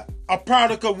you got? A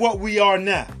product of what we are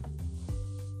now.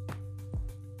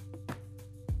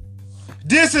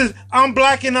 This is I'm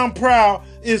black and I'm proud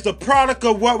is the product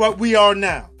of what we are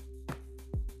now.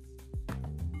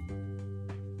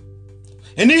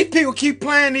 And these people keep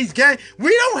playing these games.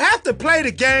 We don't have to play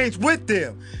the games with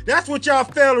them. That's what y'all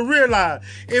fail to realize.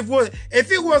 If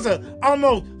it was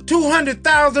almost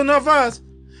 200,000 of us,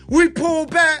 we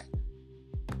pulled back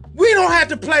We don't have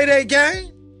to play that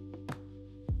game.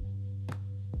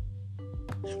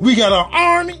 We got our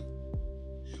army.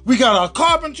 We got our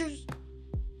carpenters.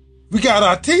 We got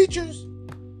our teachers.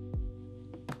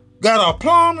 Got our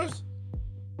plumbers,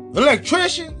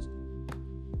 electricians,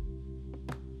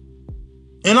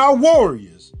 and our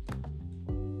warriors.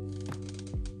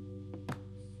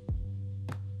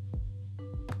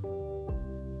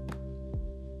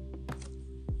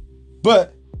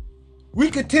 But we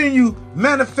continue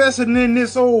manifesting in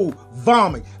this old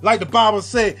vomit. Like the Bible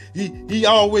said, he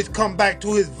always come back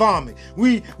to his vomit.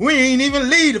 We ain't even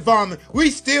leave the vomit.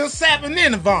 We still sapping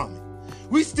in the vomit.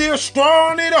 We still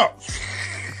strawing it up.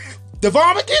 The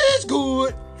vomit is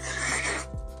good.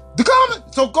 The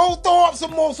comment. So go throw up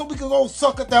some more so we can go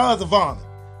suck at the other vomit.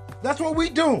 That's what we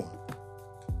doing.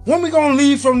 When we gonna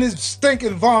leave from this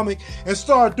stinking vomit and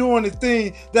start doing the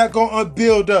thing that gonna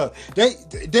build up?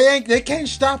 They can't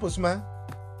stop us, man.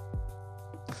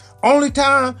 Only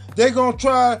time they gonna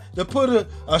try to put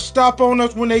a stop on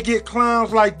us when they get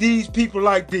clowns like these, people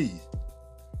like these.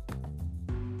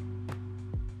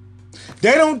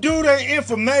 They don't do their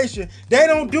information. They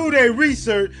don't do their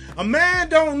research. A man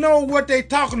don't know what they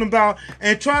talking about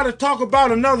and try to talk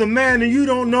about another man and you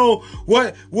don't know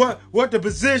what the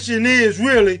position is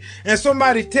really. And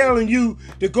somebody telling you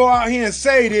to go out here and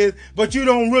say this, but you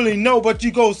don't really know, but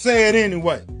you go say it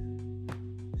anyway.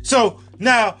 So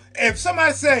now, if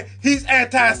somebody say he's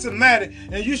anti-Semitic,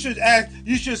 and you should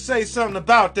say something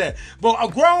about that. But a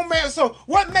grown man, so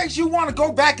what makes you want to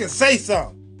go back and say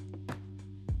something?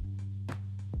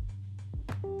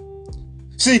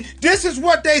 See, this is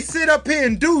what they sit up here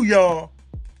and do, y'all.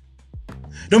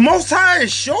 The Most High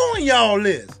is showing y'all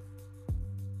this.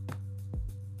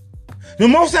 The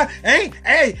Most High,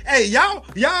 hey, y'all,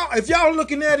 if y'all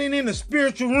looking at it in the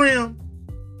spiritual realm,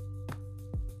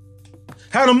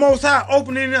 how the Most High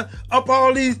opening up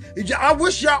all these, I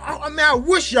wish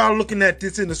y'all looking at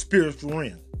this in the spiritual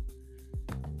realm.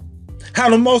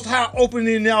 How the Most High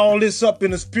opening all this up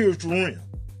in the spiritual realm.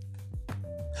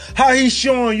 How he's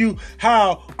showing you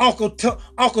how Uncle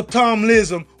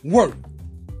Tomlism works.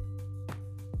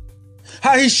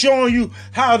 How he's showing you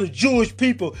how the Jewish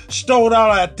people stole our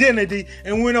identity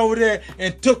and went over there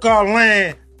and took our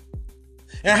land.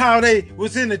 And how they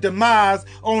was in the demise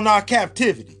on our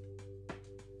captivity.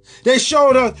 They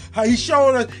showed us how he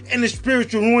showed us in the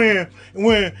spiritual realm,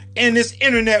 when in this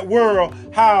internet world,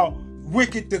 how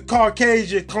wicked the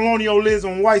Caucasian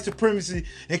colonialism, white supremacy,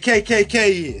 and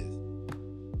KKK is.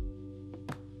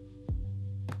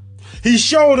 He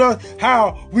showed us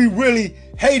how we really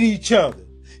hate each other.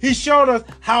 He showed us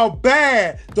how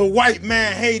bad the white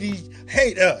man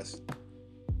hate us.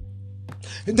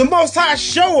 The Most High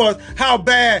show us how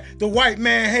bad the white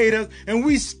man hate us, and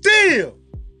we still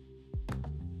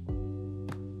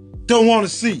don't want to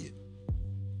see it.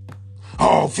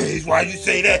 Oh, Faze, why you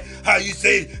say that? How you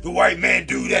say the white man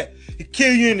do that? He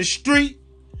kill you in the street.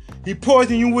 He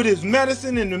poison you with his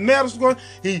medicine in the medical school.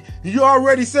 You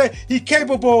already said he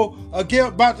capable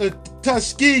about the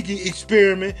Tuskegee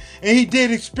experiment, and he did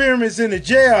experiments in the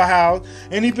jailhouse,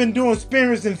 and he been doing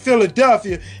experiments in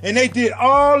Philadelphia, and they did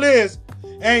all this.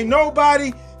 Ain't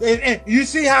nobody, and you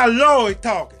see how Lloyd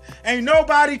talking. Ain't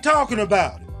nobody talking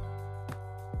about it.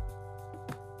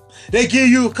 They give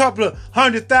you a couple of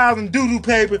 100,000 doo-doo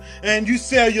paper, and you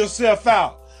sell yourself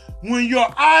out. When your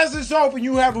eyes is open,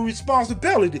 you have a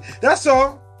responsibility. That's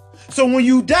all. So when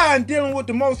you die and dealing with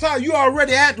the Most High, you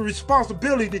already had the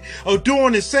responsibility of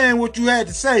doing and saying what you had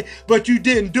to say, but you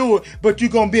didn't do it, but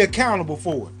you're going to be accountable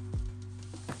for it.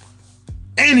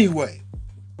 Anyway.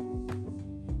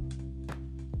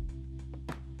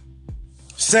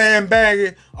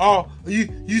 Sandbagging,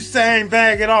 you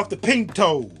sandbagging off the pink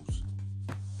toes.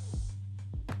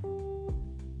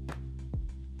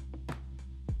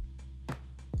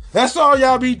 That's all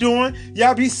y'all be doing.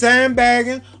 Y'all be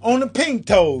sandbagging on the pink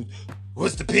toes.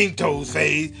 What's the pink toes,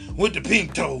 Faze? What's the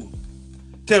pink toes?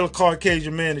 Tell a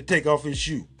Caucasian man to take off his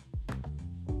shoe.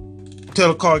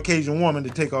 Tell a Caucasian woman to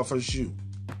take off her shoe.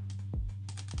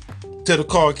 Tell the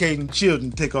Caucasian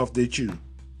children to take off their shoe.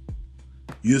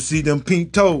 You'll see them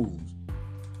pink toes.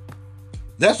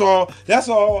 That's all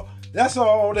y'all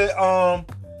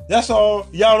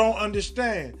don't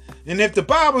understand. And if the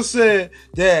Bible said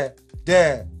that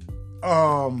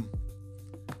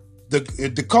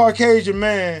the Caucasian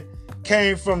man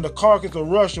came from the Caucasus of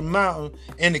Russian mountain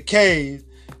in the cave,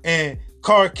 and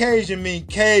Caucasian mean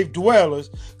cave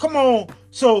dwellers. Come on,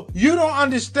 so you don't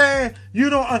understand. You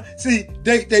don't see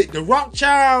the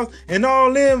Rothschilds and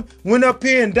all them went up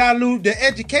here and dilute the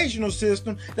educational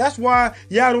system. That's why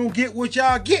y'all don't get what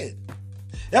y'all get.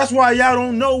 That's why y'all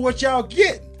don't know what y'all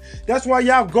get. That's why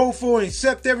y'all go for and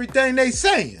accept everything they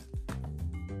saying.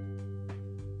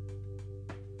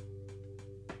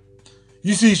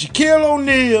 You see Shaquille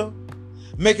O'Neal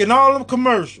making all them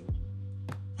commercials.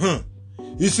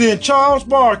 You see Charles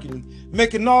Barkley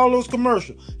making all those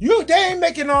commercials. They ain't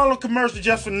making all them commercials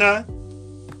just for nothing.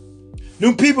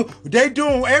 Them people, they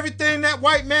doing everything that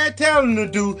white man tell them to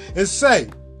do and say.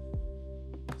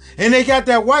 And they got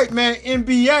that white man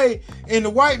NBA and the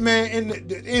white man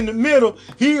in the middle.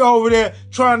 He over there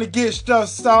trying to get stuff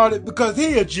started because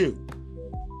he a Jew.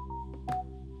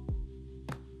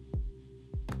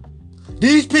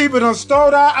 These people done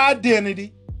stole our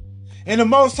identity, and the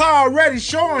Most High already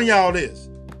showing y'all this.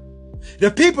 The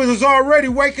people is already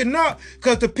waking up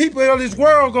because the people of this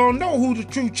world gonna know who the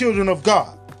true children of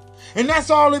God. And that's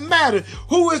all that matters.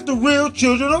 Who is the real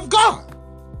children of God?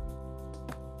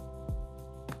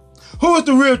 Who is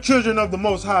the real children of the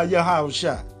Most High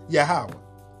Yahweh?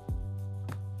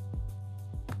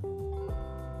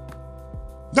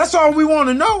 That's all we want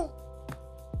to know.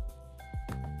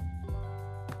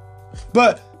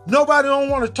 But nobody don't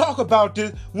want to talk about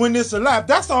this when it's alive.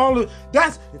 That's all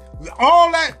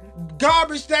that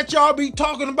garbage that y'all be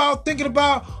talking about, thinking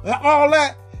about, all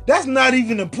that. That's not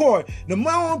even important. The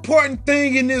more important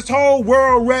thing in this whole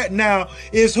world right now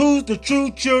is who's the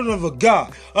true children of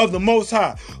God, of the Most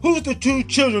High. Who's the true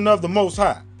children of the Most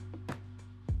High?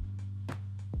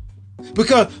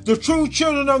 Because the true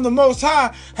children of the Most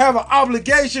High have an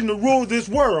obligation to rule this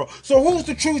world. So who's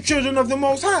the true children of the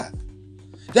Most High?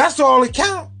 That's all it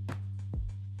counts.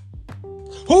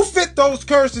 Who fit those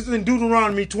curses in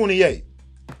Deuteronomy 28?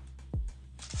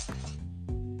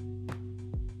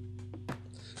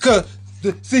 Because,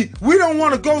 see, we don't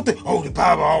want to go through, the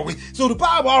Bible always. So the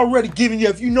Bible already giving you,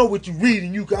 if you know what you read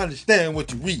and you can understand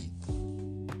what you read.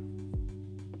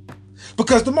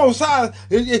 Because the Most High,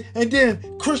 and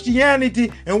then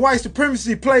Christianity and white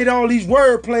supremacy played all these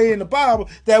wordplay in the Bible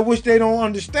that which they don't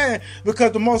understand.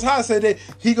 Because the Most High said that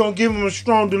he going to give them a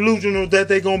strong delusion that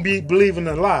they're going to be believing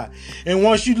a lie. And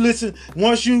once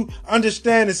you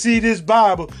understand and see this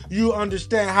Bible, you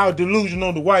understand how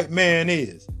delusional the white man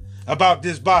is about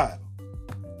this Bible.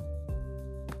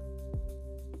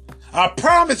 I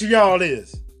promise y'all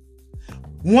this.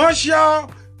 Once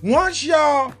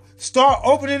y'all start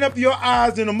opening up your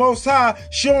eyes in the Most High,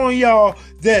 showing y'all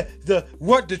that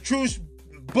what the true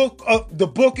book of the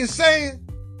book is saying,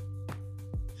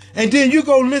 and then you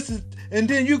go listen, and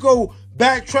then you go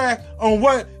backtrack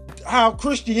on how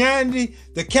Christianity,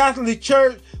 the Catholic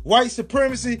Church, white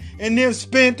supremacy, and them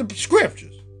spin the scriptures.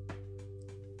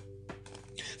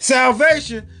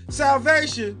 Salvation,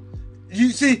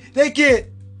 you see, they get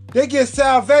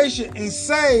salvation and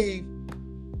saved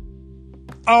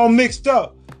all mixed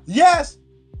up. Yes,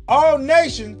 all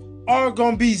nations are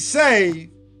going to be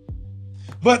saved,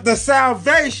 but the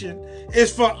salvation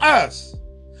is for us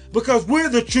because we're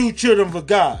the true children of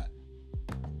God.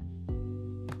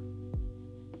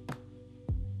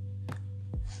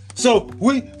 So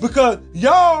because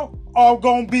y'all are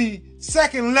going to be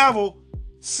second level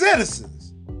citizens.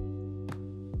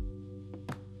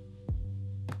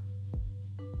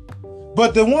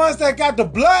 But the ones that got the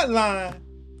bloodline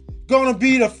gonna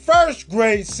be the first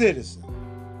grade citizen.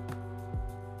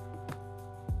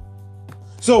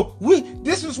 So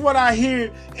this is what I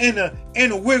hear in a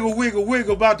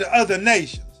wiggle about the other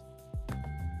nations.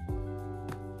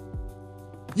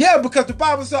 Yeah, because the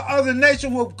Bible said other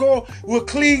nations will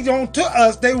cleave on to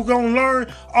us. They were gonna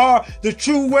learn the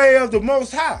true way of the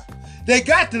Most High. They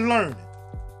got to learn it.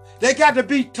 They got to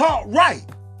be taught right.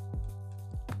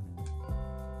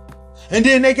 And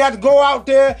then they got to go out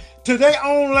there to their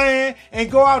own land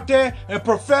and go out there and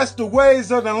profess the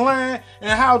ways of the land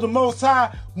and how the Most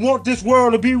High want this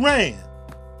world to be ran.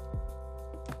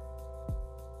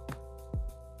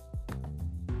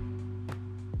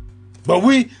 But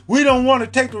we don't want to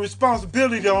take the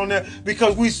responsibility on that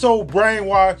because we so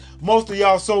brainwashed. Most of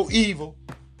y'all so evil.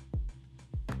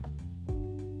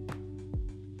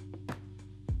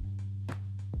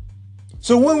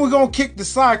 So when we gonna kick the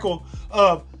cycle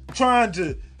of trying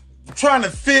to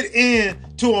fit in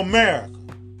to America?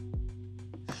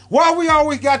 Why we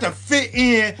always got to fit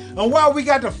in and why we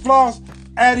got to floss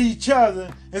at each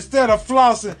other instead of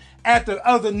flossing at the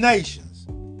other nations?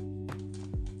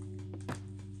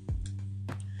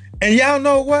 And y'all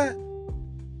know what?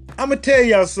 I'm going to tell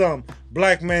y'all something,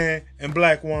 black man and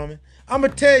black woman. I'm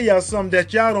going to tell y'all something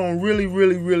that y'all don't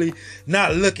really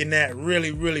not looking at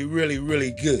really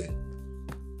good.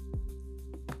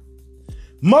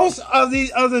 Most of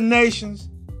these other nations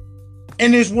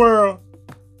in this world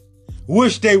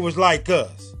wish they was like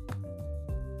us.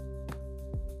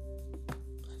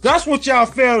 That's what y'all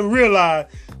fail to realize.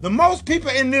 The most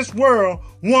people in this world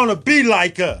want to be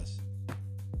like us.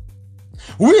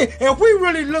 If we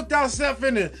really looked ourselves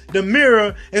in the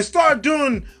mirror and start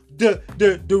doing the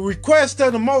request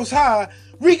of the Most High,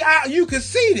 you can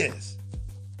see this.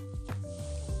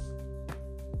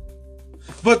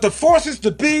 But the forces to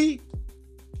be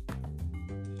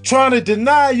trying to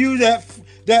deny you that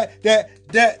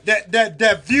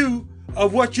view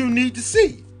of what you need to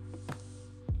see.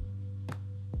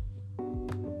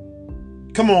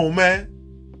 Come on, man.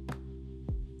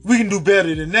 We can do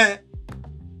better than that.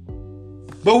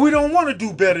 But we don't want to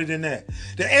do better than that.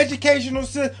 The educational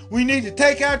system, we need to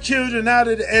take our children out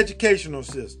of the educational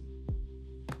system.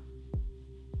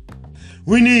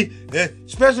 We need,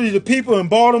 especially the people in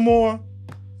Baltimore,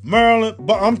 Maryland,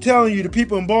 but I'm telling you, the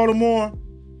people in Baltimore,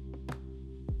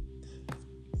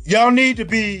 y'all need to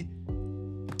be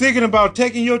thinking about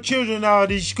taking your children out of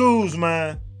these schools,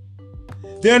 man.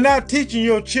 They're not teaching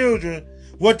your children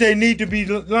what they need to be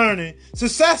learning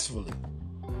successfully.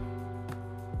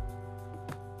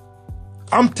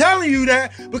 I'm telling you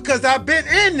that because I've been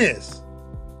in this.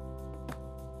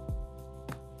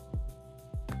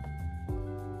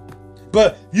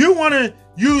 But you want to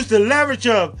use the leverage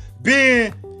of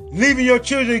leaving your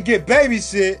children get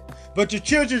babysit, but your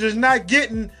children is not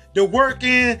getting the work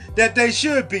in that they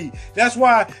should be. That's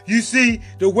why you see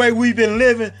the way we've been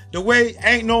living, the way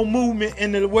ain't no movement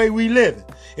in the way we living.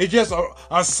 It's just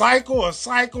a cycle.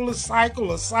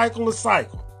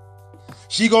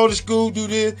 She go to school, do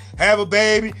this, have a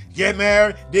baby, get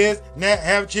married, this, and that,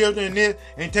 have children, and this,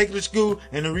 and take it to school,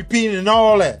 and repeating and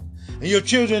all that. And your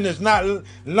children is not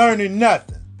learning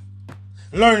nothing.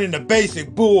 Learning the basic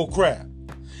bull crap.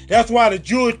 That's why the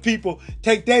Jewish people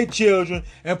take their children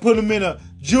and put them in a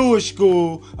Jewish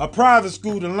school, a private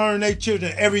school, to learn their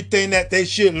children everything that they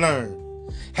should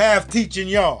learn. Half teaching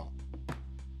y'all.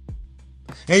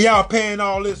 And y'all paying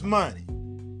all this money.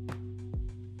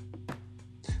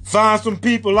 Find some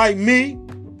people like me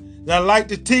that like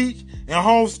to teach and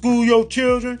homeschool your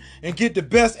children and get the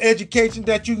best education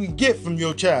that you can get from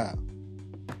your child.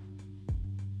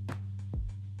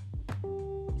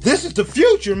 This is the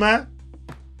future, man.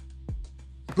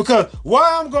 Because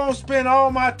why I'm going to spend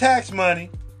all my tax money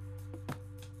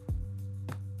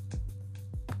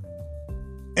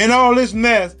and all this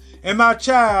mess and my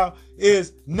child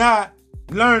is not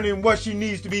learning what she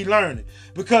needs to be learning?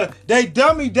 Because they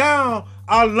dummy down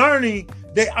our learning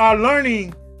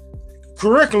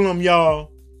curriculum,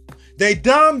 y'all. They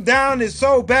dumb down it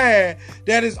so bad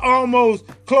that it's almost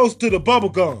close to the bubble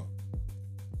gum.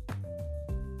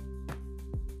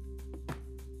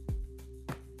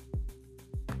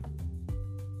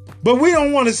 But we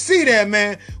don't want to see that,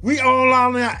 man. We all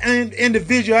out in our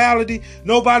individuality.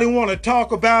 Nobody want to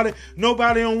talk about it.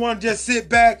 Nobody don't want to just sit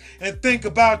back and think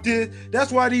about this.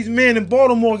 That's why these men in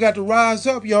Baltimore got to rise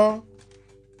up, y'all.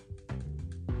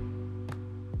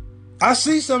 I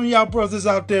see some of y'all brothers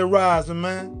out there rising,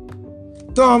 man.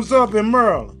 Thumbs up in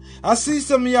Maryland. I see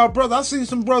some of y'all brothers. I see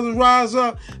some brothers rise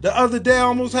up. The other day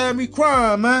almost had me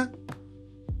crying, man.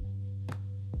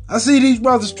 I see these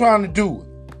brothers trying to do it.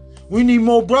 We need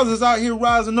more brothers out here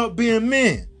rising up being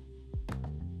men.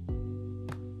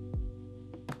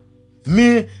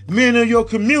 Men of your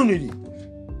community.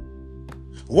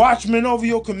 Watchmen over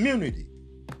your community.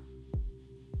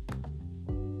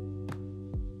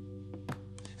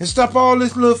 And stop all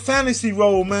this little fantasy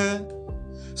role, man.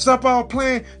 Stop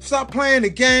playing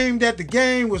the game that the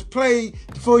game was played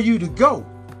for you to go.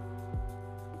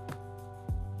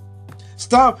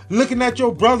 Stop looking at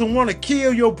your brother and want to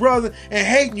kill your brother and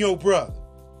hating your brother.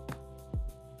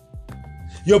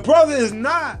 Your brother is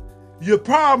not your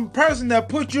problem person that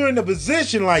put you in a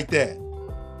position like that.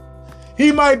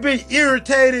 He might be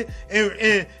irritated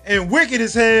and wicked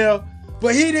as hell,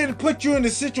 but he didn't put you in the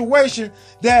situation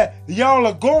that y'all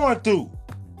are going through.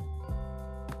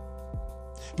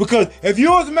 Because if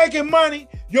you was making money,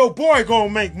 your boy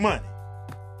gonna make money.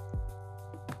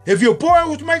 If your boy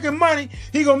was making money,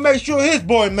 he gonna make sure his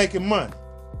boy making money.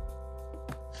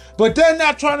 But they're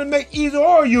not trying to make either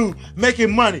or you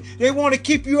making money. They want to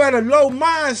keep you at a low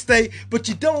mind state, but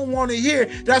you don't want to hear.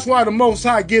 That's why the Most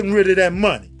High getting rid of that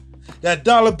money. That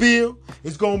dollar bill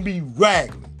is gonna be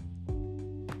ragged.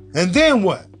 And then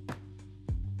what?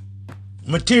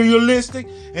 Materialistic,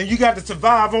 and you got to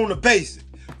survive on the basic.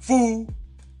 Food,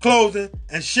 clothing,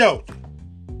 and shelter.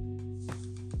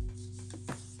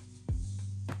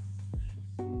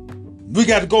 We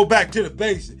got to go back to the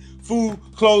basic. Food,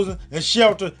 clothing, and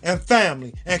shelter, and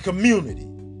family, and community.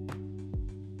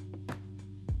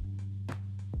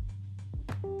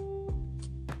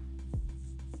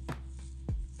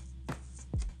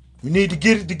 We need to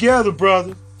get it together,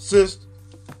 brother, sister.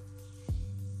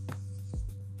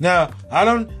 Now, I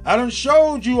done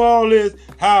showed you all this,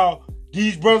 how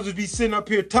these brothers be sitting up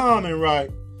here timing, right?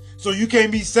 So you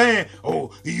can't be saying,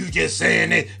 oh, you just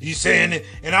saying it, you saying it.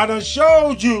 And I done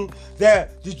showed you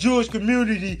that the Jewish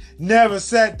community never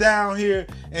sat down here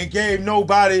and gave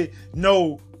nobody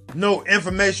no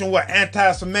information what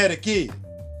anti-Semitic is.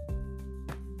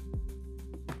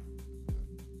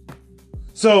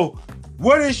 So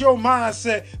what is your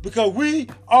mindset? Because we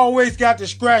always got to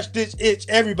scratch this itch,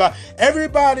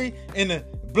 everybody in the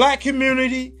black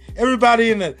community, everybody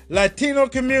in the Latino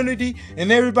community,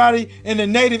 and everybody in the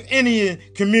Native Indian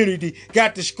community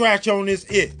got to scratch on this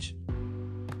itch.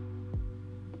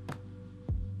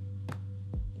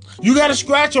 You got to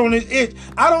scratch on this itch.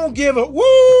 I don't give a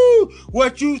woo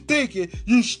what you thinking.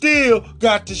 You still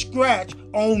got to scratch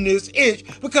on this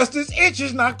itch because this itch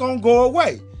is not going to go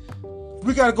away.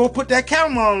 We got to go put that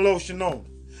chamomile lotion on.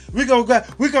 We're going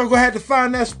to have to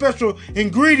find that special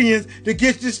ingredients to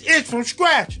get this itch from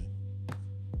scratching.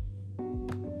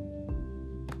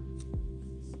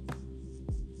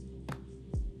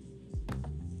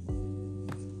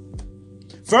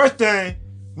 First thing,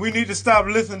 we need to stop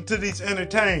listening to these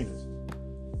entertainers.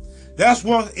 That's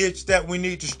one itch that we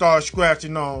need to start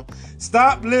scratching on.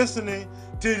 Stop listening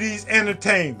to these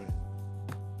entertainers.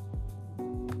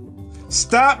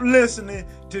 Stop listening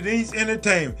to these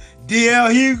entertainment. D.L.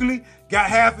 Hughley got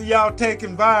half of y'all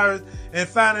taking virus and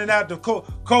finding out the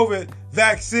COVID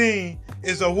vaccine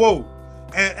is a woke.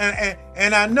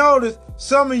 And I noticed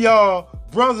some of y'all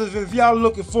brothers, if y'all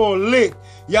looking for a lick,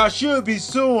 y'all should be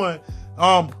suing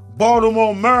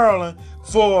Baltimore, Maryland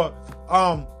for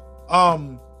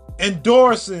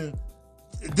endorsing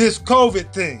this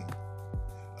COVID thing,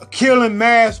 killing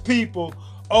mass people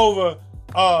over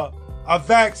a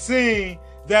vaccine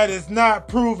that is not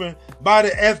proven by the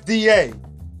FDA.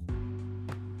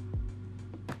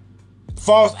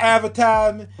 False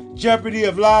advertisement, jeopardy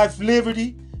of life,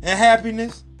 liberty, and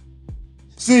happiness.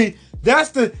 See, that's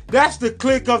the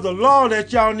click of the law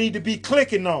that y'all need to be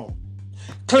clicking on.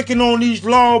 Clicking on these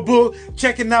law books,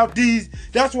 checking out these.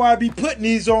 That's why I be putting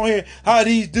these on here, how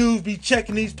these dudes be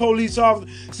checking these police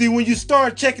officers. See, when you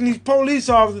start checking these police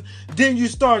officers, then you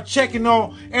start checking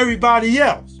on everybody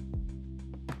else.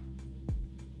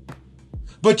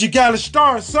 But you got to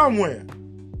start somewhere.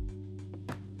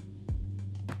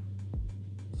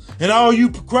 And all you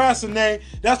procrastinate,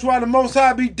 that's why the Most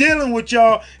High be dealing with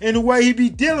y'all in the way he be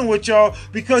dealing with y'all,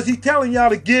 because he telling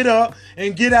y'all to get up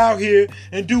and get out here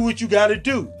and do what you got to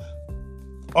do.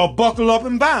 Or buckle up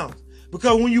and bounce.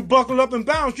 Because when you buckle up and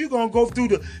bounce, you're going through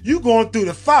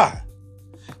the fire.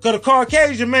 Because the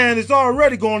Caucasian man is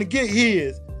already going to get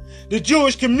his. The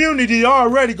Jewish community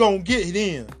already going to get it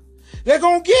in. They're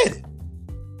going to get it.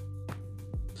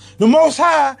 The Most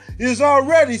High is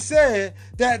already said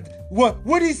that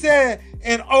what he said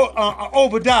in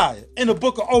Obadiah, in the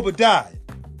book of Obadiah.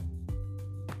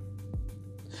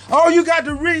 All you got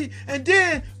to read, and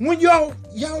then when y'all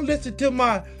listen to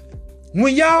my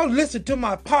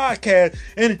podcast,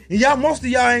 and y'all, most of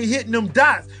y'all ain't hitting them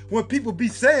dots when people be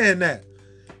saying that.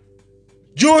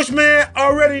 Jewish man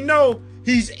already know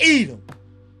he's Edom.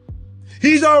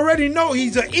 He's already know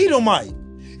he's an Edomite.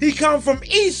 He come from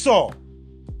Esau.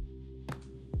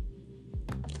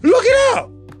 Look it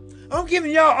up. I'm giving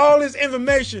y'all all this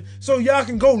information so y'all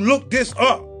can go look this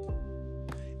up.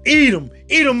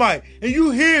 Edomite. And you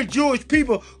hear Jewish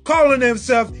people calling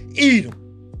themselves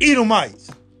Edomites.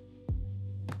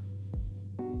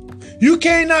 You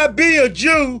cannot be a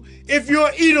Jew if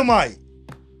you're Edomite.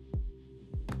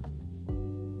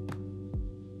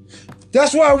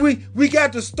 That's why we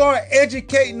got to start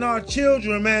educating our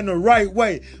children, man, the right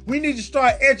way. We need to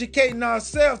start educating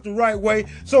ourselves the right way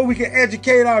so we can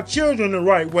educate our children the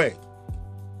right way.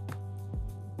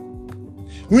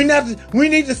 We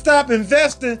need to stop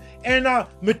investing in our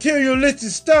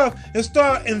materialistic stuff and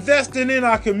start investing in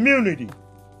our community.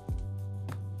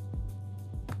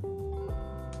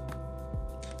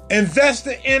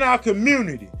 Investing in our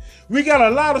community. We got a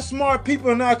lot of smart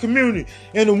people in our community,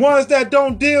 and the ones that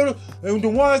don't deal, and the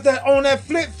ones that own that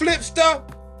flip stuff,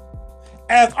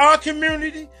 as our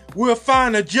community, we'll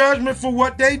find a judgment for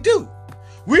what they do.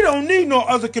 We don't need no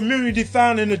other community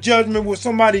finding a judgment what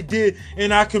somebody did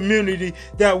in our community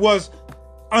that was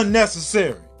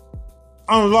unnecessary,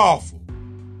 unlawful.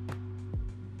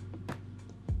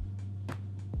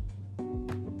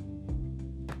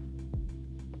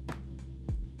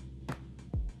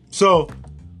 So,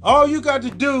 all you got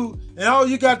to do and all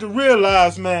you got to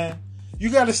realize, man, you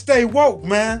got to stay woke,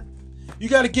 man. You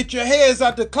got to get your heads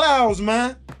out the clouds,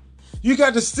 man. You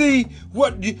got to see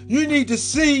what you need to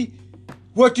see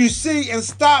what you see and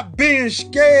stop being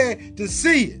scared to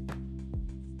see it.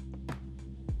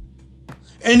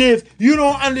 And if you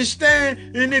don't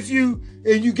understand, and if you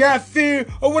got fear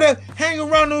or whatever, hang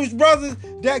around those brothers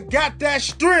that got that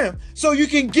strength so you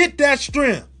can get that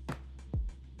strength.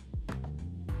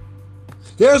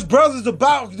 There's brothers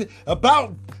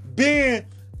about being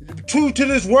true to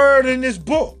this word in this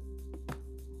book.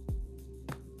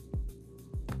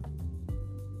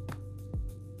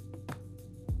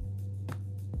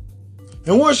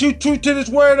 And once you true to this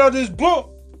word of this book,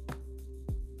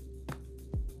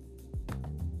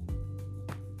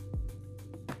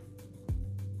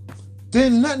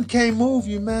 then nothing can't move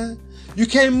you, man. You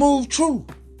can't move true.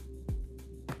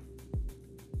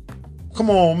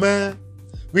 Come on, man.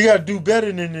 We got to do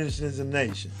better than this as a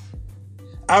nation.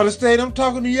 Out of state, I'm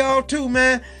talking to y'all too,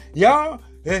 man. Y'all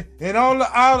and all the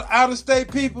out of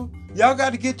state people, y'all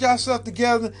got to get yourself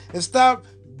together and stop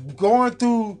going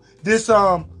through this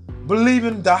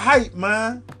believing the hype,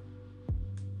 man.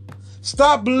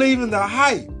 Stop believing the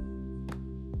hype.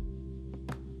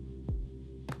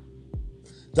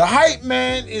 The hype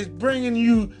man is bringing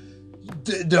you.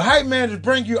 The hype man is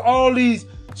bringing you all these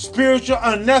spiritual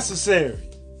unnecessaries,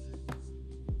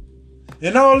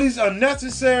 and all these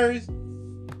unnecessaries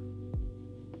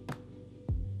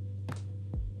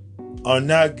are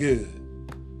not good.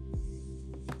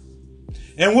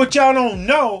 And what y'all don't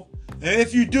know, and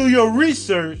if you do your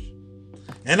research,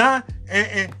 and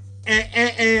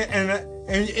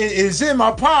it's in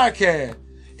my podcast,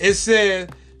 it says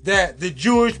that the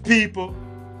Jewish people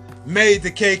made the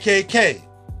KKK.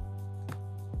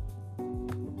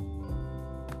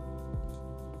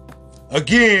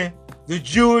 Again, the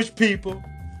Jewish people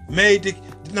made the.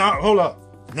 Now, hold up.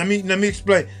 Let me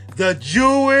explain. The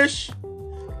Jewish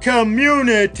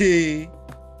community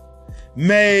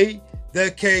made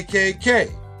the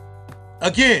KKK.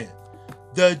 Again,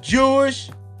 the Jewish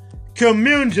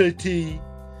community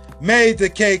made the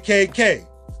KKK.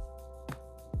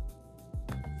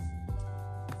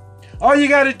 All you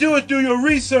got to do is do your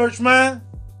research, man.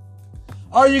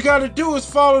 All you got to do is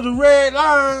follow the red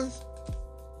lines.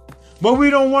 But we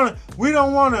don't want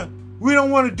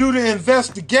to do the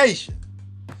investigation.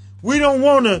 We don't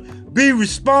want to be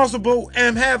responsible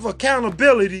and have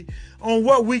accountability on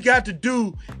what we got to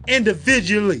do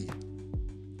individually.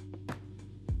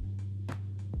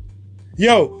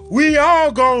 Yo, we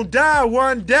all gonna die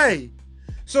one day.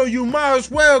 So you might as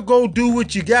well go do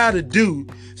what you got to do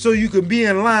so you can be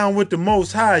in line with the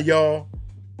Most High, y'all.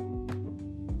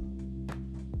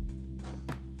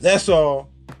 That's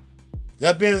all.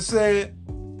 That being said,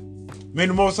 may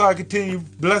the Most High continue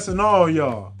blessing all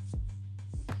y'all.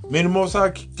 May the Most High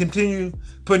continue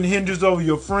putting hindrance over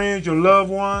your friends, your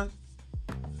loved ones.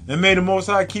 And may the Most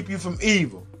High keep you from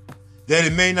evil, that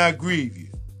it may not grieve you.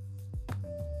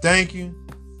 Thank you,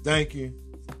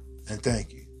 and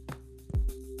thank you.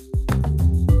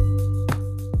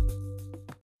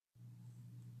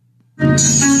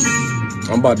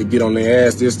 I'm about to get on their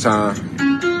ass this time.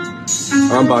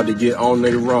 I'm about to get on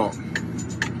their rump.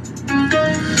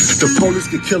 The police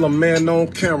could kill a man on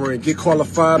camera and get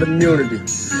qualified immunity.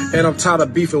 And I'm tired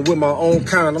of beefing with my own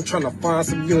kind. I'm trying to find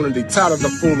some unity. Tired of the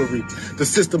foolery. The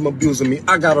system abusing me.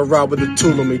 I gotta ride with a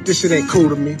tool on me. This shit ain't cool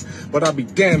to me. But I'll be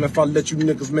damned if I let you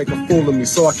niggas make a fool of me.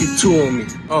 So I keep two on me.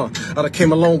 I done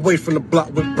came a long way from the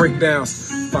block with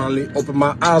breakdowns. Finally opened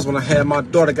my eyes when I had my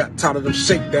daughter. Got tired of them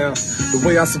shakedowns. The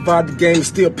way I survived the game is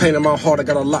still pain in my heart. I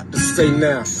got a lot to say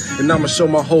now. And I'ma show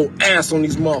my whole ass on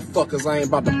these motherfuckers. I ain't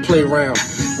about to play around.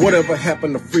 Whatever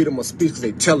happened to freedom of speech? Cause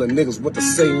they telling niggas what to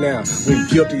say now. When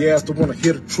guilty ass don't wanna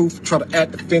hear the truth, try to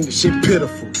act offended, shit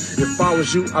pitiful. If I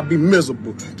was you, I'd be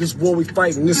miserable. This war we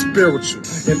fighting is spiritual.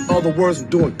 In other words, I'm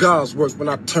doing God's work when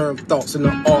I turn thoughts into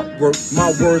artwork.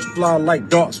 My words fly like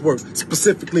darts work,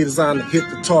 specifically designed to hit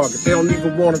the target. They don't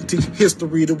even want to teach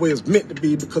history the way it's meant to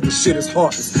be because the shit is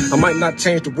heartless. I might not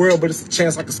change the world, but it's a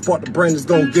chance I can spark the brain that's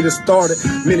gonna get it started.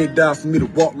 Many die for me to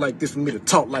walk like this, for me to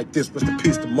talk like this. Rest in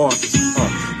peace to Marcus.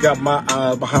 Got my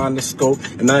eyes behind the scope,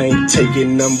 and I ain't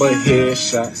taking none but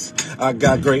headshots. I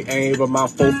got great aim, but my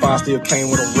 4.5 still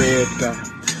came with a red dot.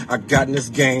 I got in this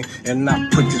game, and I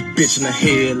put this bitch in a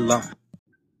headlock.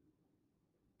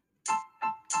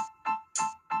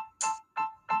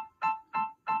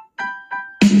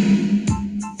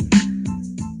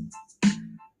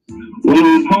 When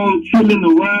I'm home chilling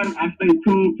the wine, I stay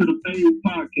tuned to the Phase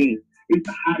Podcast. It's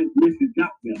the hottest message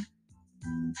out there.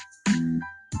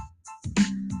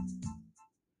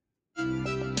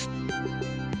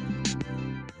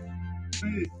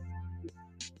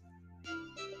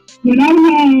 When I'm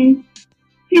home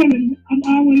chilling, I'm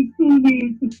I'm always tuned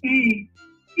in to Fade.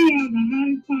 He has the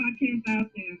hottest podcast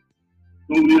out there.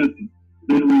 Go listen.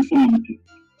 Very informative.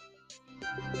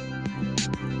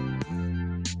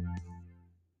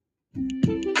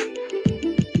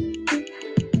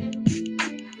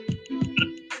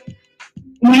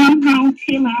 When I'm home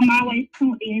chilling, I'm always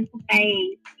tuned in to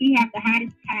Fade. He has the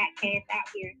hottest podcast out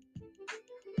here.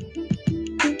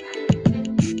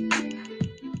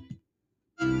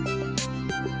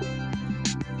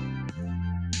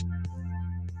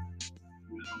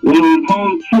 When I'm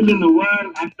home chilling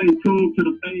around, I stay tuned to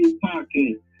the Fade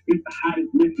podcast. It's the hottest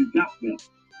message out there.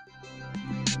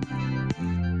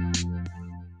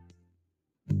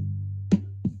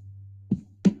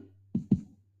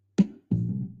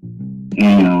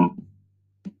 Hey y'all,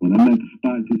 when I'm at the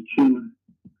spot just chilling,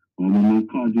 or when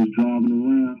my car just driving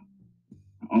around,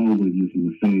 I always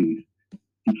listen to Fade.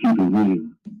 He keep it real.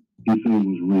 He say it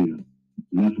was real.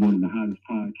 And that's one of the hottest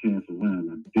podcasts around.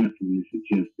 I definitely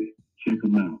suggest it. Check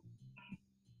him out.